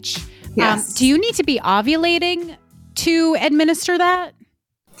stage, Yes. do you need to be ovulating to administer that?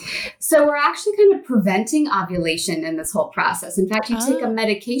 So we're actually kind of preventing ovulation in this whole process. In fact, you take a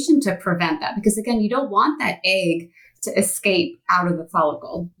medication to prevent that because, again, you don't want that egg to escape out of the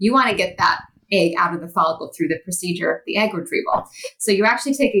follicle. You want to get that egg out of the follicle through the procedure, the egg retrieval. So you're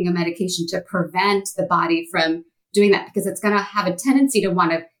actually taking a medication to prevent the body from doing that because it's going to have a tendency to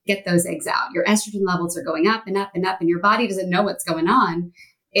want to get those eggs out. Your estrogen levels are going up and up and up, and your body doesn't know what's going on.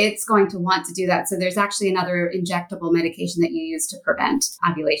 It's going to want to do that. So there's actually another injectable medication that you use to prevent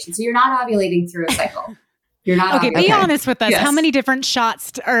ovulation. So you're not ovulating through a cycle. You're not Okay, obvious. be honest with us. Yes. How many different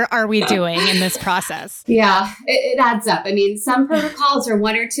shots are we doing in this process? Yeah, it adds up. I mean, some protocols are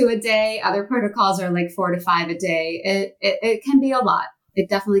 1 or 2 a day. Other protocols are like 4 to 5 a day. It can be a lot. It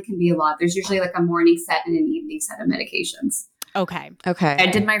definitely can be a lot. There's usually like a morning set and an evening set of medications. Okay. I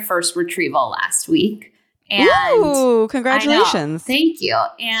did my first retrieval last week. And Ooh, congratulations. Thank you.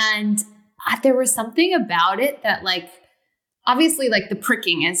 And there was something about it that like, obviously like the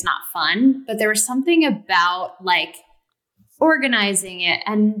pricking is not fun, but there was something about like organizing it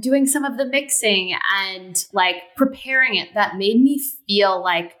and doing some of the mixing and like preparing it that made me feel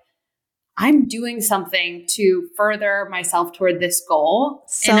like I'm doing something to further myself toward this goal.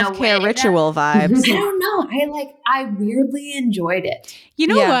 Self-care ritual vibes. I don't know. I weirdly enjoyed it. You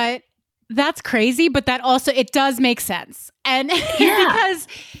know what? That's crazy, but that also, it does make sense. And because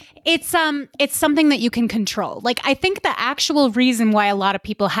it's something that you can control. Like, I think the actual reason why a lot of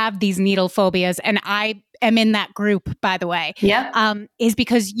people have these needle phobias, and I am in that group, by the way, is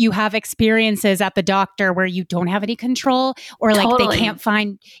because you have experiences at the doctor where you don't have any control, or like they can't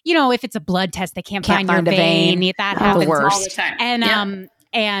find, if it's a blood test, they can't find your vein. That happens all the time. And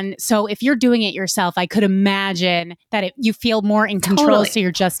and so if you're doing it yourself, I could imagine that you feel more in control, so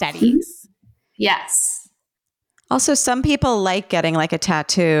you're just at ease. Yes. Also, some people like getting like a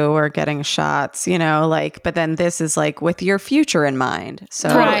tattoo or getting shots, but then this is like with your future in mind. So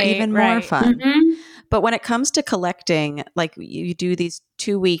even more fun. Mm-hmm. But when it comes to collecting, like you do these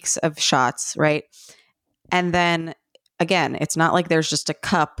 2 weeks of shots, right? And then again, it's not like there's just a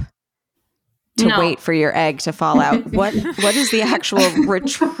cup to wait for your egg to fall out. What is the actual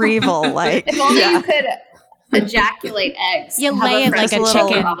retrieval like? If only you could ejaculate eggs. You lay it like a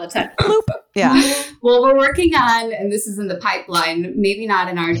chicken. All the time. Bloop. Yeah. Well, we're working on, and this is in the pipeline, maybe not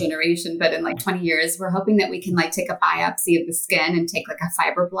in our generation, but in like 20 years, we're hoping that we can like take a biopsy of the skin and take like a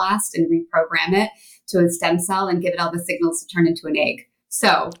fibroblast and reprogram it to a stem cell and give it all the signals to turn into an egg.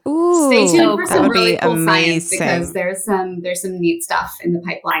 So stay tuned for some really cool science, because there's some neat stuff in the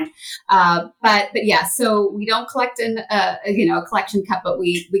pipeline. But yeah, so we don't collect in a collection cup, but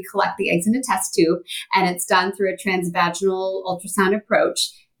we collect the eggs in a test tube, and it's done through a transvaginal ultrasound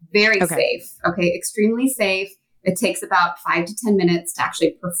approach. Very safe. Okay, extremely safe. It takes about 5 to 10 minutes to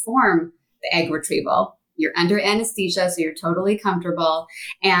actually perform the egg retrieval. You're under anesthesia, so you're totally comfortable,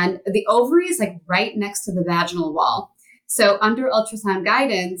 and the ovary is like right next to the vaginal wall. So under ultrasound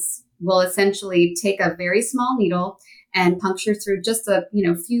guidance, we'll essentially take a very small needle and puncture through just a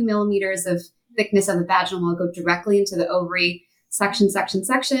few millimeters of thickness of the vaginal wall, go directly into the ovary, section,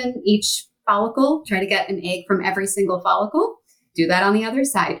 each follicle, try to get an egg from every single follicle. Do that on the other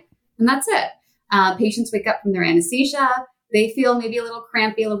side. And that's it. Patients wake up from their anesthesia. They feel maybe a little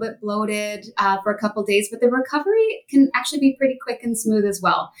crampy, a little bit bloated for a couple of days, but the recovery can actually be pretty quick and smooth as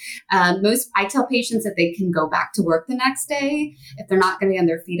well. I tell patients that they can go back to work the next day. If they're not going to be on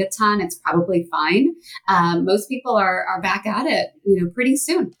their feet a ton, it's probably fine. Most people are back at it, pretty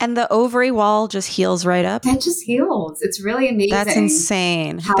soon. And the ovary wall just heals right up? That just heals. It's really amazing. That's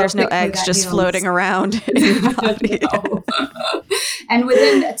insane. There's no eggs just floating around in your body. And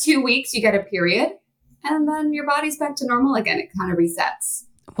within 2 weeks, you get a period. And then your body's back to normal again. It kind of resets.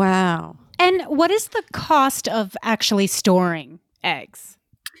 Wow. And what is the cost of actually storing eggs?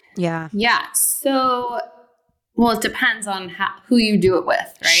 Yeah. Yeah. So, it depends on who you do it with,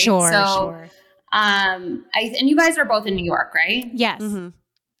 right? Sure. And you guys are both in New York, right? Yes. Mm-hmm.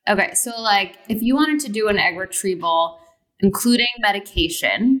 Okay. So like if you wanted to do an egg retrieval, including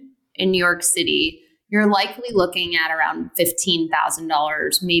medication in New York City, you're likely looking at around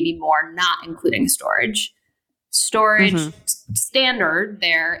 $15,000, maybe more, not including storage. Storage standard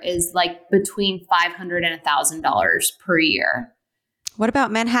there is like between $500 and $1,000 per year. What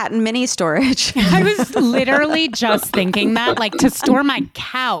about Manhattan mini storage? I was literally just thinking that, like, to store my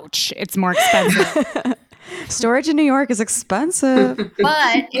couch, it's more expensive. Storage in New York is expensive.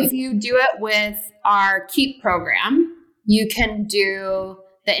 But if you do it with our KEEP program, you can do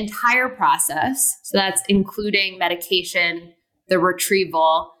the entire process. So that's including medication, the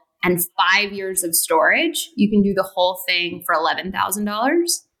retrieval, and 5 years of storage. You can do the whole thing for $11,000.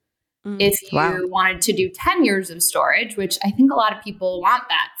 If you wanted to do 10 years of storage, which I think a lot of people want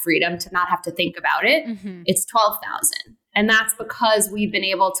that freedom to not have to think about it, it's $12,000. And that's because we've been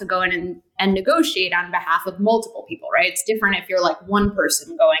able to go in and negotiate on behalf of multiple people, right? It's different if you're like one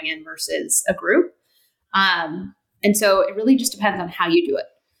person going in versus a group. And so it really just depends on how you do it.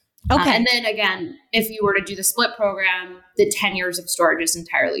 Okay. And then again, if you were to do the split program, the 10 years of storage is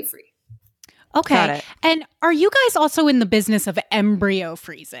entirely free. Okay. And are you guys also in the business of embryo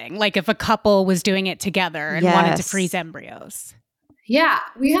freezing? Like if a couple was doing it together and wanted to freeze embryos? Yeah,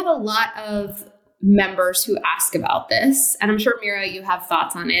 we have a lot of members who ask about this, and I'm sure, Meera, you have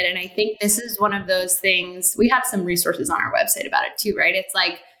thoughts on it. And I think this is one of those things, we have some resources on our website about it too, right? It's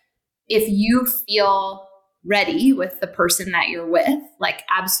like, if you feel ready with the person that you're with, like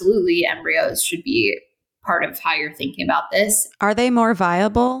absolutely embryos should be part of how you're thinking about this. Are they more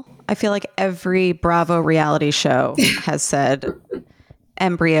viable? I feel like every Bravo reality show has said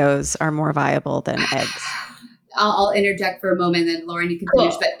embryos are more viable than eggs. I'll interject for a moment, and Lauren, you can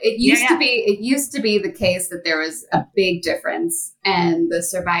finish. But it used to be the case that there was a big difference in the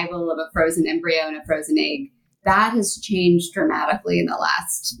survival of a frozen embryo and a frozen egg. That has changed dramatically in the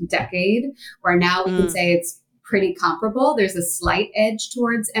last decade, where now we can say it's pretty comparable. There's a slight edge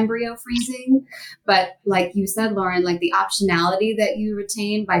towards embryo freezing, but like you said, Lauren, like the optionality that you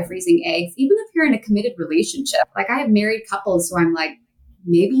retain by freezing eggs, even if you're in a committed relationship. Like I have married couples who I'm like,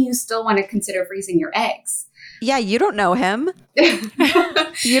 maybe you still want to consider freezing your eggs. Yeah, you don't know him.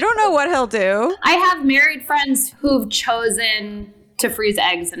 You don't know what he'll do. I have married friends who've chosen to freeze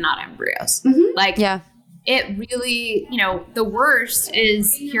eggs and not embryos. Like, it really, the worst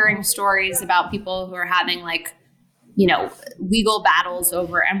is hearing stories about people who are having like, legal battles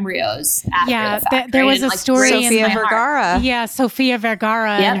over embryos after the fact. There right? was a like, story Sofia in Vergara. Yeah, Sofia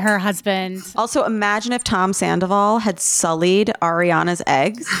Vergara and her husband. Also, imagine if Tom Sandoval had sullied Ariana's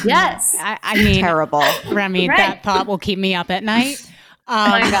eggs. Yes. I mean, terrible. Remy, that thought will keep me up at night. Oh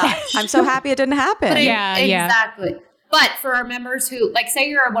my gosh. I'm so happy it didn't happen. Exactly. But for our members who, like, say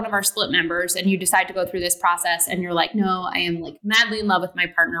you're one of our split members and you decide to go through this process and you're like, no, I am like madly in love with my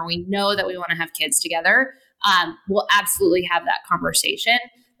partner. We know that we want to have kids together. We'll absolutely have that conversation.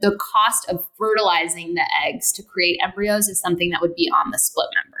 The cost of fertilizing the eggs to create embryos is something that would be on the split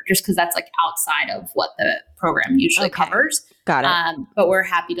member, just because that's like outside of what the program usually covers. Got it. But we're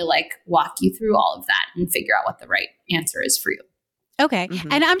happy to like walk you through all of that and figure out what the right answer is for you. Okay.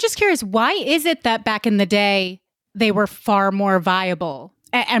 And I'm just curious, why is it that back in the day, they were far more viable,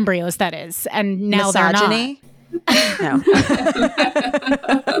 embryos that is, and now Misogyny? they're not?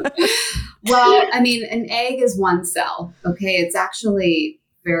 No. Well, I mean, an egg is one cell. Okay. It's actually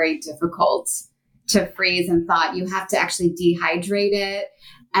very difficult to freeze and thaw. You have to actually dehydrate it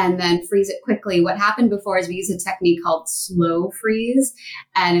and then freeze it quickly. What happened before is we used a technique called slow freeze.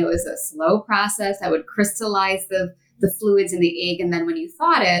 And it was a slow process that would crystallize the fluids in the egg. And then when you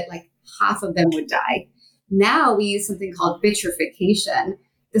thawed it, like half of them would die. Now we use something called vitrification.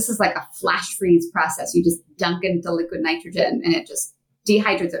 This is like a flash freeze process. You just dunk it into liquid nitrogen and it just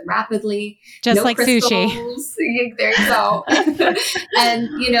dehydrates it rapidly. Just like crystals. sushi. There you go. And,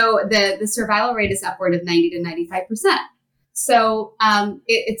 the survival rate is upward of 90 to 95%. So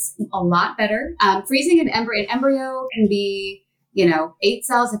it's a lot better. Freezing an embryo can be, 8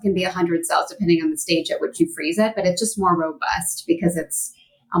 cells. It can be 100 cells, depending on the stage at which you freeze it. But it's just more robust because it's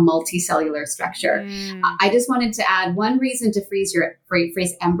a multicellular structure. I just wanted to add one reason to freeze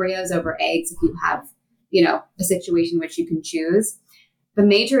embryos over eggs if you have, a situation which you can choose. The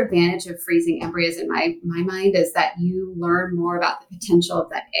major advantage of freezing embryos in my mind is that you learn more about the potential of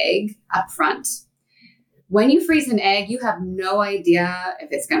that egg up front. When you freeze an egg, you have no idea if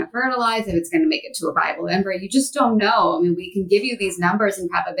it's going to fertilize, if it's going to make it to a viable embryo. You just don't know. I mean, we can give you these numbers and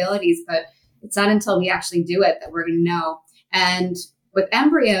probabilities, but it's not until we actually do it that we're going to know. And with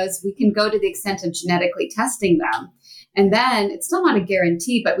embryos, we can go to the extent of genetically testing them. And then it's still not a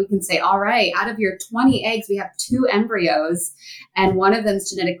guarantee, but we can say, all right, out of your 20 eggs, we have 2 embryos and one of them is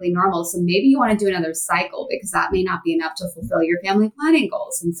genetically normal. So maybe you want to do another cycle because that may not be enough to fulfill your family planning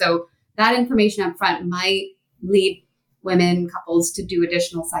goals. And so that information up front might lead women, couples to do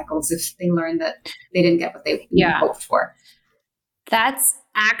additional cycles if they learn that they didn't get what they hoped for. That's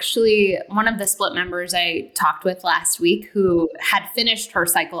actually one of the split members I talked with last week who had finished her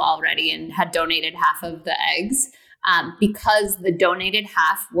cycle already and had donated half of the eggs. Because the donated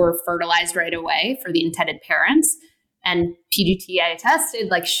half were fertilized right away for the intended parents and PGT-I tested,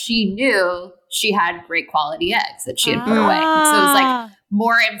 like she knew she had great quality eggs that she had put away. So it was like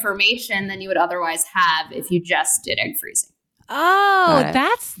more information than you would otherwise have if you just did egg freezing. Oh,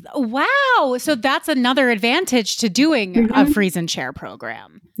 wow. So that's another advantage to doing a freeze and share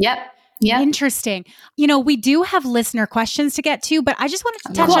program. Yep. Yeah. Interesting. We do have listener questions to get to, but I just wanted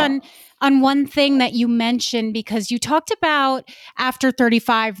to touch on one thing that you mentioned, because you talked about after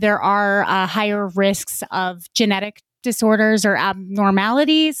 35, there are higher risks of genetic disorders or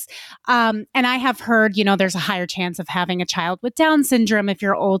abnormalities. And I have heard, there's a higher chance of having a child with Down syndrome if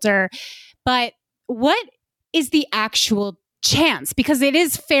you're older. But what is the actual chance? Because it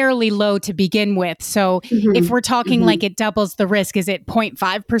is fairly low to begin with. So if we're talking like it doubles the risk, is it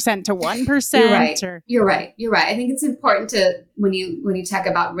 0.5% to 1%? You're right. Or? You're right. You're right. I think it's important to, when you talk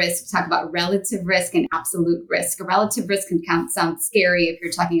about risk, talk about relative risk and absolute risk. A relative risk can sound scary if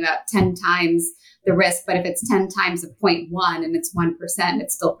you're talking about 10 times the risk, but if it's 10 times a 0.1 and it's 1%,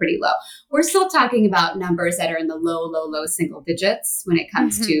 it's still pretty low. We're still talking about numbers that are in the low single digits when it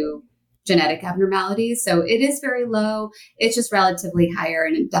comes to genetic abnormalities. So it is very low. It's just relatively higher,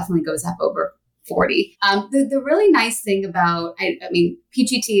 and it definitely goes up over 40. The really nice thing about, I mean,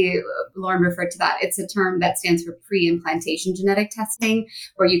 PGT, Lauren referred to that. It's a term that stands for pre-implantation genetic testing,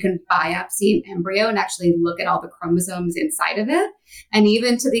 where you can biopsy an embryo and actually look at all the chromosomes inside of it. And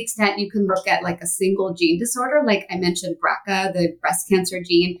even to the extent you can look at like a single gene disorder, like I mentioned, BRCA, the breast cancer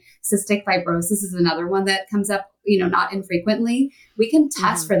gene. Cystic fibrosis is another one that comes up, not infrequently. We can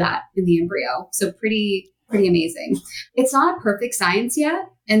test for that in the embryo. So pretty amazing. It's not a perfect science yet.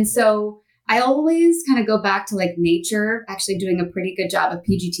 And so I always kind of go back to like nature actually doing a pretty good job of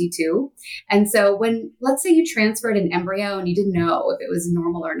PGT2. And so when, let's say you transferred an embryo and you didn't know if it was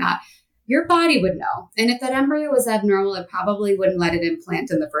normal or not, your body would know. And if that embryo was abnormal, it probably wouldn't let it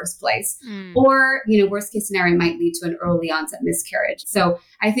implant in the first place. Or, worst case scenario might lead to an early onset miscarriage. So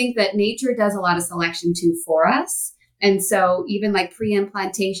I think that nature does a lot of selection too for us. And so even like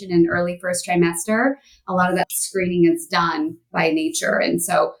pre-implantation and early first trimester, a lot of that screening is done by nature. And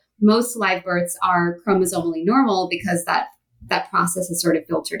so most live births are chromosomally normal because that process is sort of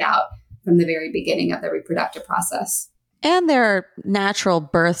filtered out from the very beginning of the reproductive process. And there are natural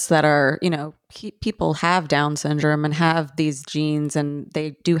births that are, people have Down syndrome and have these genes, and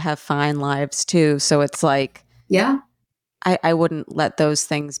they do have fine lives too. So it's like, yeah, I wouldn't let those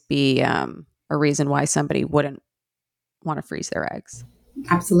things be a reason why somebody wouldn't want to freeze their eggs.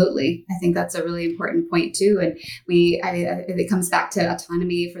 Absolutely. I think that's a really important point too. And it comes back to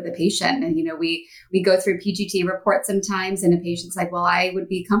autonomy for the patient. And, we go through PGT reports sometimes, and a patient's like, well, I would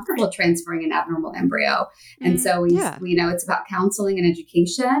be comfortable transferring an abnormal embryo. And so it's about counseling and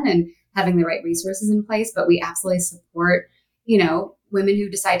education and having the right resources in place. But we absolutely support, women who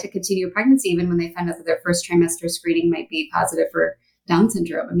decide to continue pregnancy, even when they find out that their first trimester screening might be positive for Down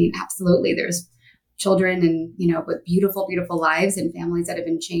syndrome. I mean, absolutely. There's children and, with beautiful, beautiful lives and families that have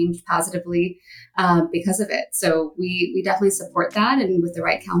been changed positively because of it. So we definitely support that. And with the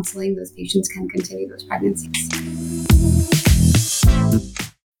right counseling, those patients can continue those pregnancies.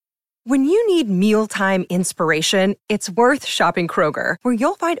 When you need mealtime inspiration, it's worth shopping Kroger, where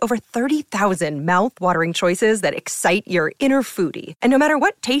you'll find over 30,000 mouth-watering choices that excite your inner foodie. And no matter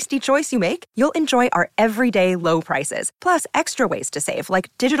what tasty choice you make, you'll enjoy our everyday low prices, plus extra ways to save,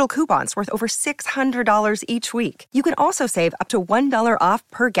 like digital coupons worth over $600 each week. You can also save up to $1 off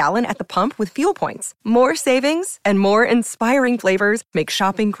per gallon at the pump with fuel points. More savings and more inspiring flavors make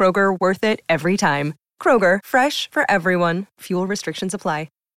shopping Kroger worth it every time. Kroger, fresh for everyone. Fuel restrictions apply.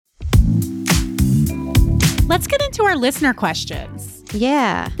 Let's get into our listener questions.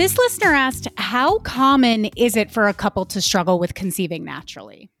 Yeah. This listener asked, how common is it for a couple to struggle with conceiving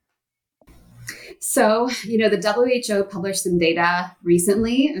naturally? So, the WHO published some data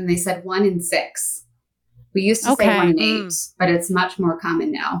recently, and they said 1 in 6. We used to say 1 in 8, but it's much more common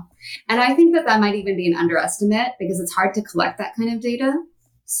now. And I think that might even be an underestimate because it's hard to collect that kind of data.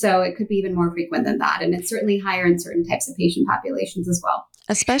 So it could be even more frequent than that. And it's certainly higher in certain types of patient populations as well.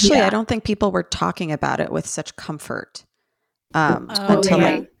 Especially, I don't think people were talking about it with such comfort until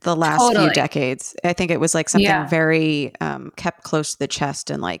like the last few decades. I think it was like something very kept close to the chest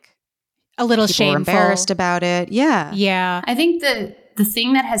and like a little people shameful. were embarrassed about it. Yeah. Yeah. I think the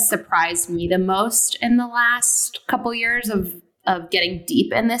thing that has surprised me the most in the last couple years of getting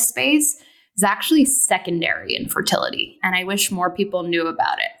deep in this space is actually secondary infertility. And I wish more people knew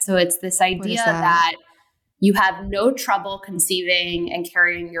about it. So it's this idea that you have no trouble conceiving and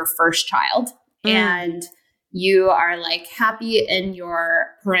carrying your first child. And you are like happy in your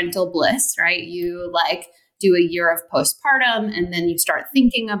parental bliss, right? You like do a year of postpartum, and then you start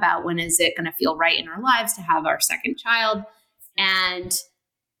thinking about when is it going to feel right in our lives to have our second child. And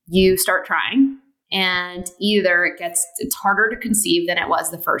you start trying, and either it's harder to conceive than it was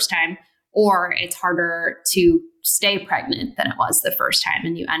the first time, or it's harder to stay pregnant than it was the first time.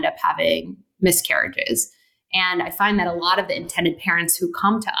 And you end up having miscarriages. And I find that a lot of the intended parents who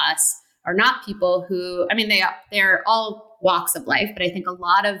come to us are not people who, they're all walks of life, but I think a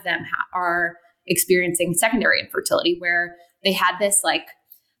lot of them are experiencing secondary infertility where they had this like,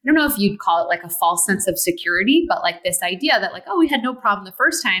 I don't know if you'd call it like a false sense of security, but like this idea that like, oh, we had no problem the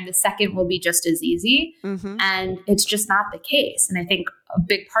first time, the second will be just as easy. And it's just not the case. And I think a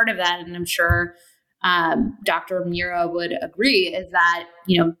big part of that, and I'm sure Dr. Meera would agree is that,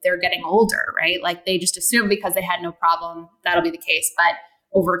 they're getting older, right? Like they just assume because they had no problem, that'll be the case. But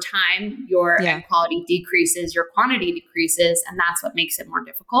over time, your egg quality decreases, your quantity decreases, and that's what makes it more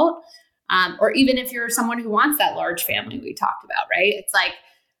difficult. Or even if you're someone who wants that large family we talked about, right? It's like,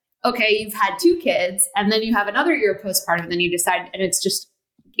 okay, you've had 2 kids and then you have another year postpartum, then you decide, and it's just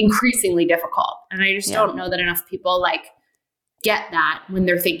increasingly difficult. And I just don't know that enough people get that when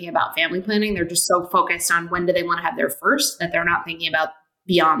they're thinking about family planning. They're just so focused on when do they want to have their first that they're not thinking about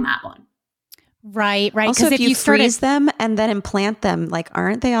beyond that one. Right. Also, if you freeze them and then implant them,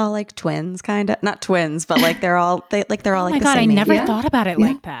 aren't they all like twins? Kind of not twins, but they're all oh like my the God, same I age. never thought about it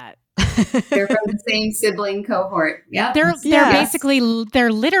like that. They're from the same sibling cohort. Yeah, they're basically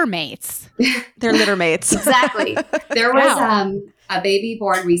they're litter mates. They're litter mates. Exactly. There was a baby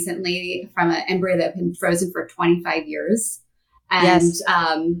born recently from an embryo that had been frozen for 25 years. And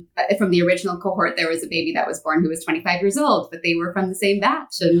from the original cohort, there was a baby that was born who was 25 years old, but they were from the same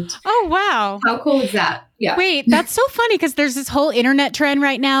batch. And oh, wow. How cool is that? Yeah. Wait, that's so funny because there's this whole internet trend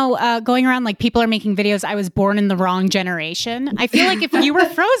right now going around. People are making videos. I was born in the wrong generation. I feel like if you were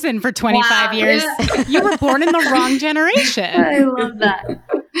frozen for 25 years, you were born in the wrong generation. I love that.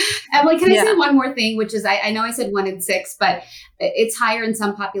 And can I say one more thing, which is I know I said 1 in 6, but it's higher in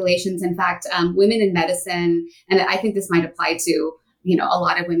some populations. In fact, women in medicine, and I think this might apply to a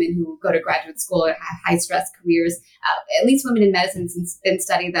lot of women who go to graduate school or have high stress careers, at least women in medicine, it's been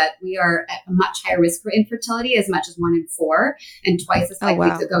studied that we are at a much higher risk for infertility, as much as 1 in 4, and twice as likely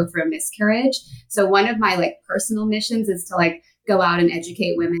to go through a miscarriage. So one of my personal missions is to go out and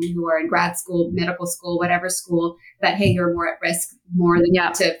educate women who are in grad school, medical school, whatever school, that, hey, you're more at risk, more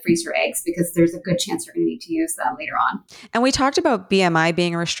than to freeze your eggs, because there's a good chance you're going to need to use them later on. And we talked about BMI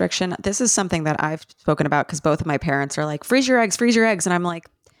being a restriction. This is something that I've spoken about because both of my parents are like, freeze your eggs. And I'm like,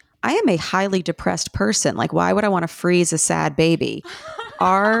 I am a highly depressed person. Why would I want to freeze a sad baby?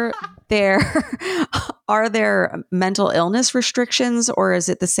 Are there mental illness restrictions, or is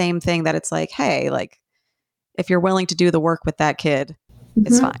it the same thing that it's like, hey, if you're willing to do the work with that kid,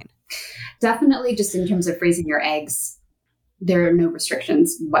 it's fine? Definitely, just in terms of freezing your eggs, there are no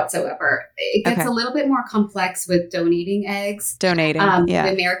restrictions whatsoever. It gets a little bit more complex with donating eggs. The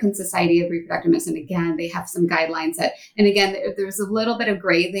American Society of Reproductive Medicine, again, they have some guidelines that, and again, there's a little bit of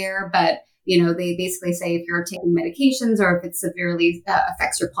gray there, but they basically say if you're taking medications or if it severely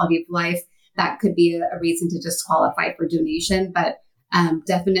affects your quality of life, that could be a reason to disqualify for donation. But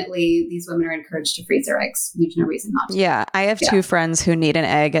definitely these women are encouraged to freeze their eggs. There's no reason not to. Yeah. I have 2 friends who need an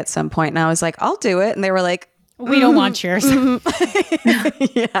egg at some point, and I was like, I'll do it. And they were like, we don't want yours.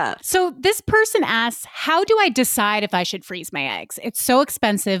 Yeah. So this person asks, how do I decide if I should freeze my eggs? It's so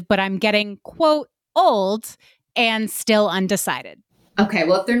expensive, but I'm getting, quote, old and still undecided. Okay.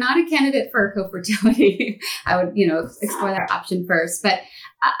 Well, if they're not a candidate for co-fertility, I would, explore that option first. But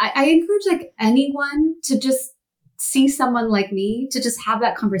I encourage anyone to just see someone like me, to just have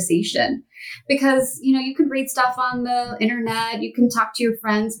that conversation, because you can read stuff on the internet, you can talk to your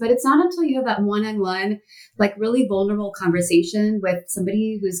friends, but it's not until you have that one-on-one, really vulnerable conversation with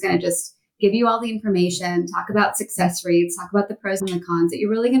somebody who's going to just give you all the information, talk about success rates, talk about the pros and the cons, that you're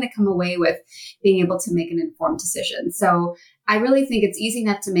really going to come away with being able to make an informed decision. So I really think it's easy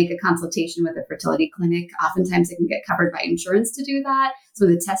enough to make a consultation with a fertility clinic. Oftentimes it can get covered by insurance to do that, so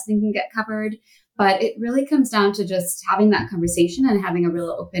the testing can get covered. But it really comes down to just having that conversation and having a real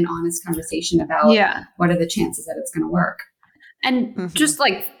open, honest conversation about what are the chances that it's going to work. And just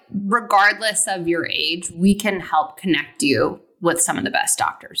regardless of your age, we can help connect you with some of the best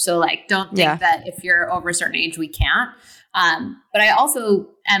doctors. So don't think that if you're over a certain age, we can't. But I also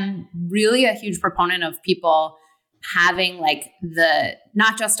am really a huge proponent of people having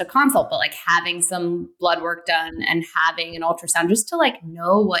not just a consult, but having some blood work done and having an ultrasound just to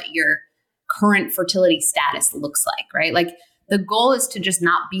know what your current fertility status looks like, right? The goal is to just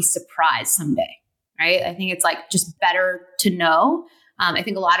not be surprised someday, right? I think it's just better to know. I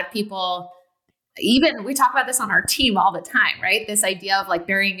think a lot of people, even we talk about this on our team all the time, right? This idea of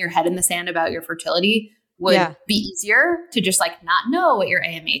burying your head in the sand about your fertility would be easier to just not know what your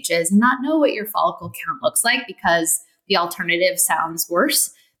AMH is and not know what your follicle count looks like, because the alternative sounds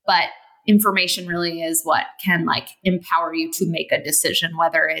worse. But information really is what can empower you to make a decision,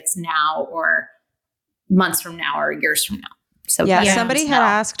 whether it's now or months from now or years from now. So yeah, that's somebody had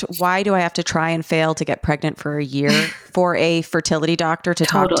asked, why do I have to try and fail to get pregnant for a year for a fertility doctor to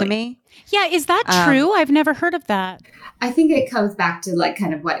talk to me? Yeah, is that true? I've never heard of that. I think it comes back to like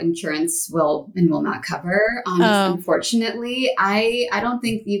kind of what insurance will and will not cover. Unfortunately, I don't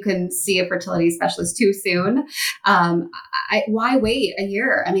think you can see a fertility specialist too soon. Why wait a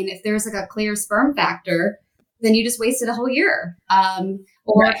year? I mean, if there's like a clear sperm factor, then you just wasted a whole year.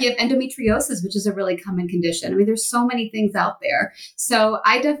 Or if you have endometriosis, which is a really common condition. I mean, there's so many things out there. So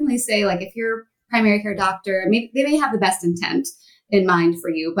I definitely say, like, if your primary care doctor, maybe they may have the best intent in mind for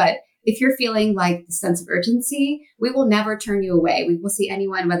you, but if you're feeling like the sense of urgency, we will never turn you away. We will see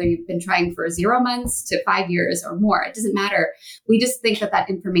anyone, whether you've been trying for 0 months to 5 years or more. It doesn't matter. We just think that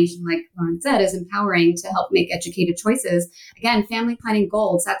information, like Lauren said, is empowering to help make educated choices. Again, family planning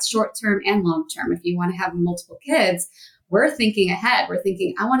goals, that's short-term and long-term. If you want to have multiple kids, we're thinking ahead. We're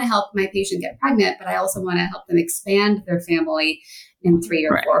thinking, I want to help my patient get pregnant, but I also want to help them expand their family in 3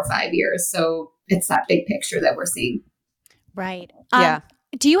 or 4 or 5 years. So it's that big picture that we're seeing. Right. Yeah.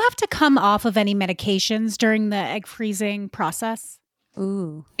 Do you have to come off of any medications during the egg freezing process?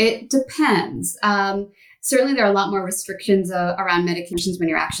 Ooh. It depends. Certainly, there are a lot more restrictions around medications when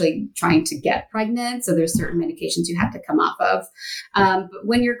you're actually trying to get pregnant. So there's certain medications you have to come off of. But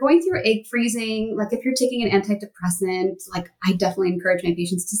when you're going through egg freezing, like if you're taking an antidepressant, like I definitely encourage my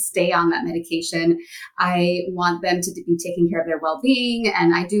patients to stay on that medication. I want them to be taking care of their well-being.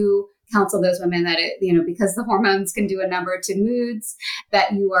 And I do counsel those women that because the hormones can do a number to moods,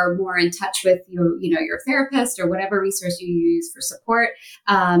 that you are more in touch with your therapist or whatever resource you use for support.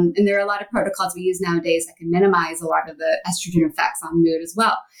 And there are a lot of protocols we use nowadays that can minimize a lot of the estrogen effects on mood as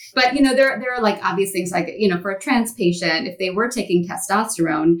well. But there are like obvious things like for a trans patient, if they were taking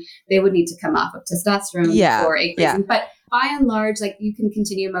testosterone, they would need to come off of testosterone for egg freezing. Yeah. But by and large, like you can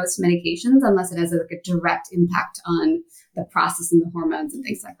continue most medications unless it has like a direct impact on the process and the hormones and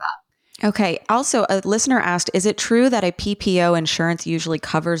things like that. Okay. Also, a listener asked, is it true that a PPO insurance usually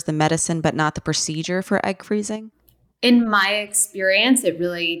covers the medicine but not the procedure for egg freezing? In my experience, it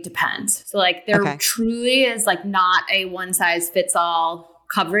really depends. So like there truly is like not a one size fits all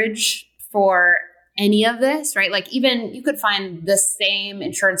coverage for any of this, right? Like even you could find the same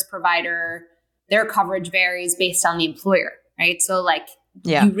insurance provider, their coverage varies based on the employer, right? So like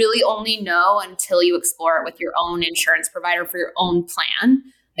you really only know until you explore it with your own insurance provider for your own plan.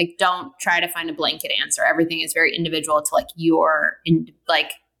 Like, don't try to find a blanket answer. Everything is very individual to like your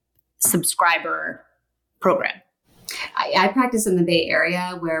subscriber program. I practice in the Bay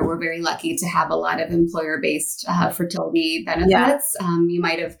Area where we're very lucky to have a lot of employer-based fertility benefits. Yeah. You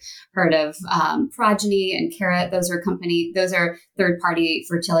might have heard of Progeny and Carrot. Those are third-party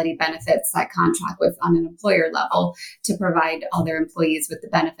fertility benefits that contract with on an employer level to provide all their employees with the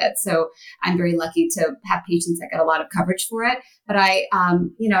benefits. So I'm very lucky to have patients that get a lot of coverage for it. But I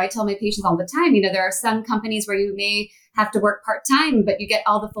tell my patients all the time, there are some companies where you may have to work part-time, but you get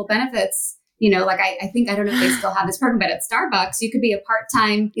all the full benefits. I think, I don't know if they still have this program, but at Starbucks, you could be a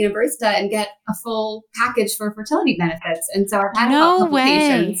part-time barista and get a full package for fertility benefits. And so I've had a couple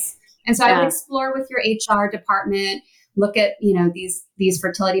patients. And so I would explore with your HR department, look at, these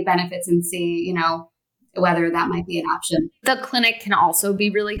fertility benefits and see, whether that might be an option. The clinic can also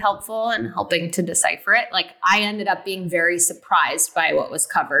be really helpful in helping to decipher it. Like I ended up being very surprised by what was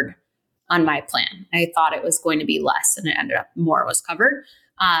covered on my plan. I thought it was going to be less and it ended up more was covered.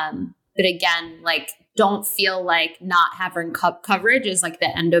 But again, like, don't feel like not having coverage is like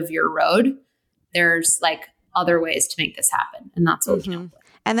the end of your road. There's like other ways to make this happen. And that's what we can help with.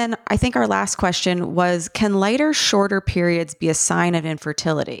 And then I think our last question was, can lighter, shorter periods be a sign of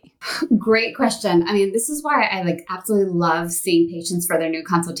infertility? Great question. I mean, this is why I absolutely love seeing patients for their new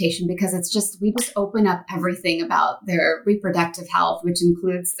consultation, because we just open up everything about their reproductive health, which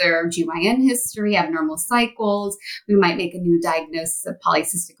includes their GYN history, abnormal cycles. We might make a new diagnosis of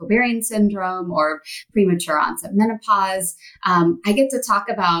polycystic ovarian syndrome or premature onset menopause. I get to talk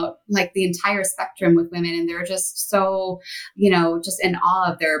about like the entire spectrum with women, and they're just so, just in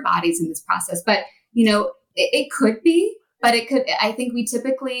awe of their bodies in this process. But, it could be, but it could, I think we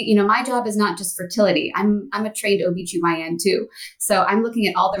typically, my job is not just fertility. I'm a trained OBGYN too. So I'm looking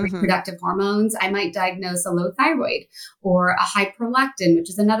at all the reproductive hormones. I might diagnose a low thyroid or a high prolactin, which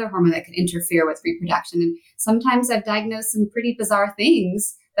is another hormone that could interfere with reproduction. And sometimes I've diagnosed some pretty bizarre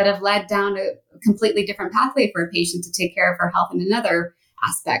things that have led down a completely different pathway for a patient to take care of her health in another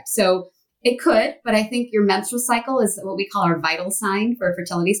aspect. So it could, but I think your menstrual cycle is what we call our vital sign for a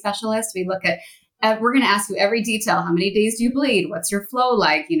fertility specialist. We look at, we're going to ask you every detail. How many days do you bleed? What's your flow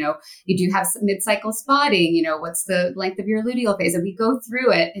like? You do have some mid-cycle spotting. What's the length of your luteal phase? And we go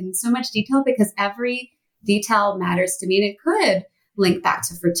through it in so much detail because every detail matters to me, and it could link back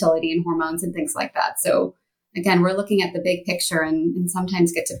to fertility and hormones and things like that. So again, we're looking at the big picture and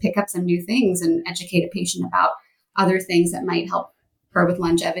sometimes get to pick up some new things and educate a patient about other things that might help her with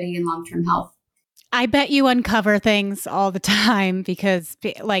longevity and long-term health. I bet you uncover things all the time because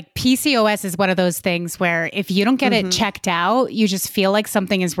like PCOS is one of those things where if you don't get it checked out, you just feel like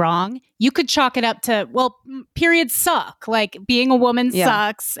something is wrong. You could chalk it up to, well, periods suck. Like being a woman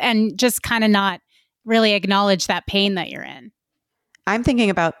sucks, and just kind of not really acknowledge that pain that you're in. I'm thinking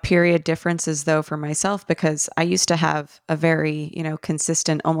about period differences though for myself, because I used to have a very,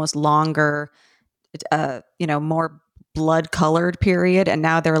 consistent, almost longer, more blood colored period. And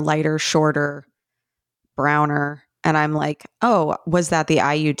now they're lighter, shorter, browner. And I'm like, oh, was that the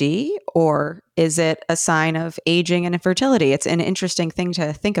IUD or is it a sign of aging and infertility? It's an interesting thing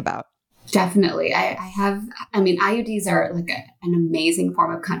to think about. Definitely. IUDs are like an amazing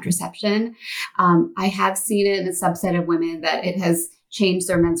form of contraception. I have seen it in a subset of women that it has changed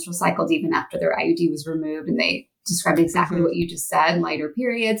their menstrual cycles even after their IUD was removed. And they described exactly what you just said, lighter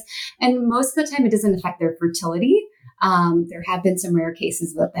periods. And most of the time it doesn't affect their fertility. There have been some rare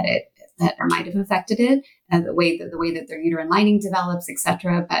cases that might have affected it, the way that their uterine lining develops,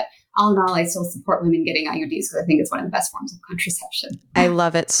 etc. But all in all, I still support women getting IUDs because I think it's one of the best forms of contraception. I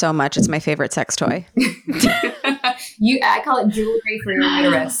love it so much. It's my favorite sex toy. I call it jewelry for your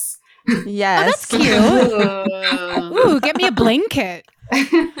uterus. Yes. Oh, that's cute. Ooh, get me a blanket.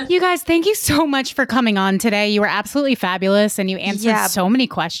 You guys, thank you so much for coming on today. You were absolutely fabulous and you answered so many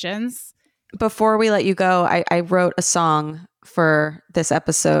questions. Before we let you go, I wrote a song for this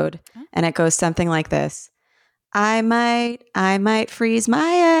episode and it goes something like this. I might freeze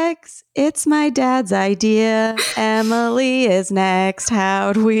my eggs. It's my dad's idea. Emily is next.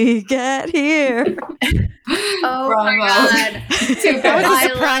 How'd we get here? Oh my God. That was a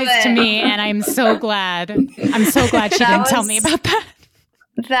surprise to me, and I'm so glad. She didn't tell me about that.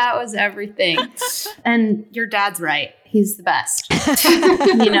 That was everything. And your dad's right. He's the best.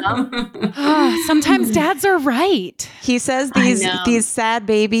 Sometimes dads are right. He says these sad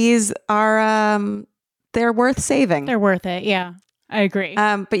babies are they're worth saving. They're worth it. Yeah, I agree.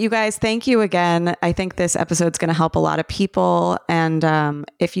 But you guys, thank you again. I think this episode's going to help a lot of people. And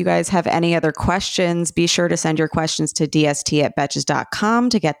if you guys have any other questions, be sure to send your questions to dst@betches.com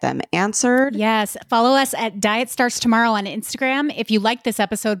to get them answered. Yes. Follow us at Diet Starts Tomorrow on Instagram. If you like this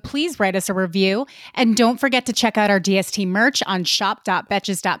episode, please write us a review. And don't forget to check out our DST merch on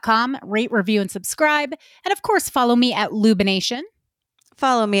shop.betches.com. Rate, review, and subscribe. And of course, follow me at Lubination.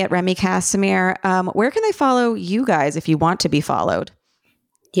 Follow me at Remy Casimir. Where can they follow you guys if you want to be followed?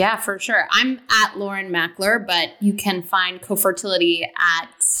 Yeah, for sure. I'm at Lauren Makler, but you can find Co-Fertility at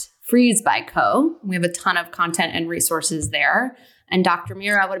Freeze by Co. We have a ton of content and resources there. And Dr.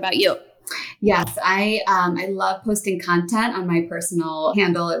 Meera, what about you? Yes, I love posting content on my personal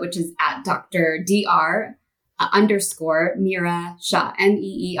handle, which is at Dr. Dr. _ Meera Shah,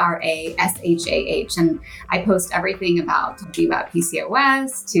 MEERASHAH. And I post everything talking about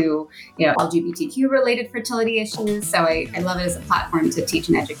PCOS to, LGBTQ related fertility issues. So I love it as a platform to teach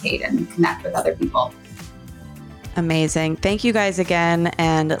and educate and connect with other people. Amazing. Thank you guys again.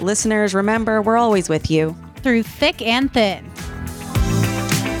 And listeners, remember, we're always with you. Through thick and thin.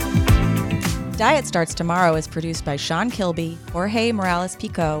 Diet Starts Tomorrow is produced by Sean Kilby, Jorge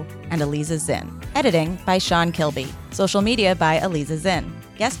Morales-Pico, and Eliza Zinn. Editing by Sean Kilby. Social media by Eliza Zinn.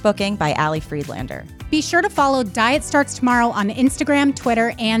 Guest booking by Ali Friedlander. Be sure to follow Diet Starts Tomorrow on Instagram,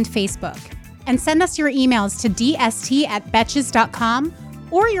 Twitter, and Facebook. And send us your emails to dst@betches.com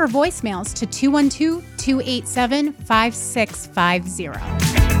or your voicemails to 212-287-5650.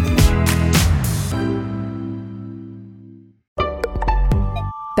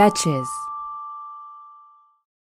 Betches.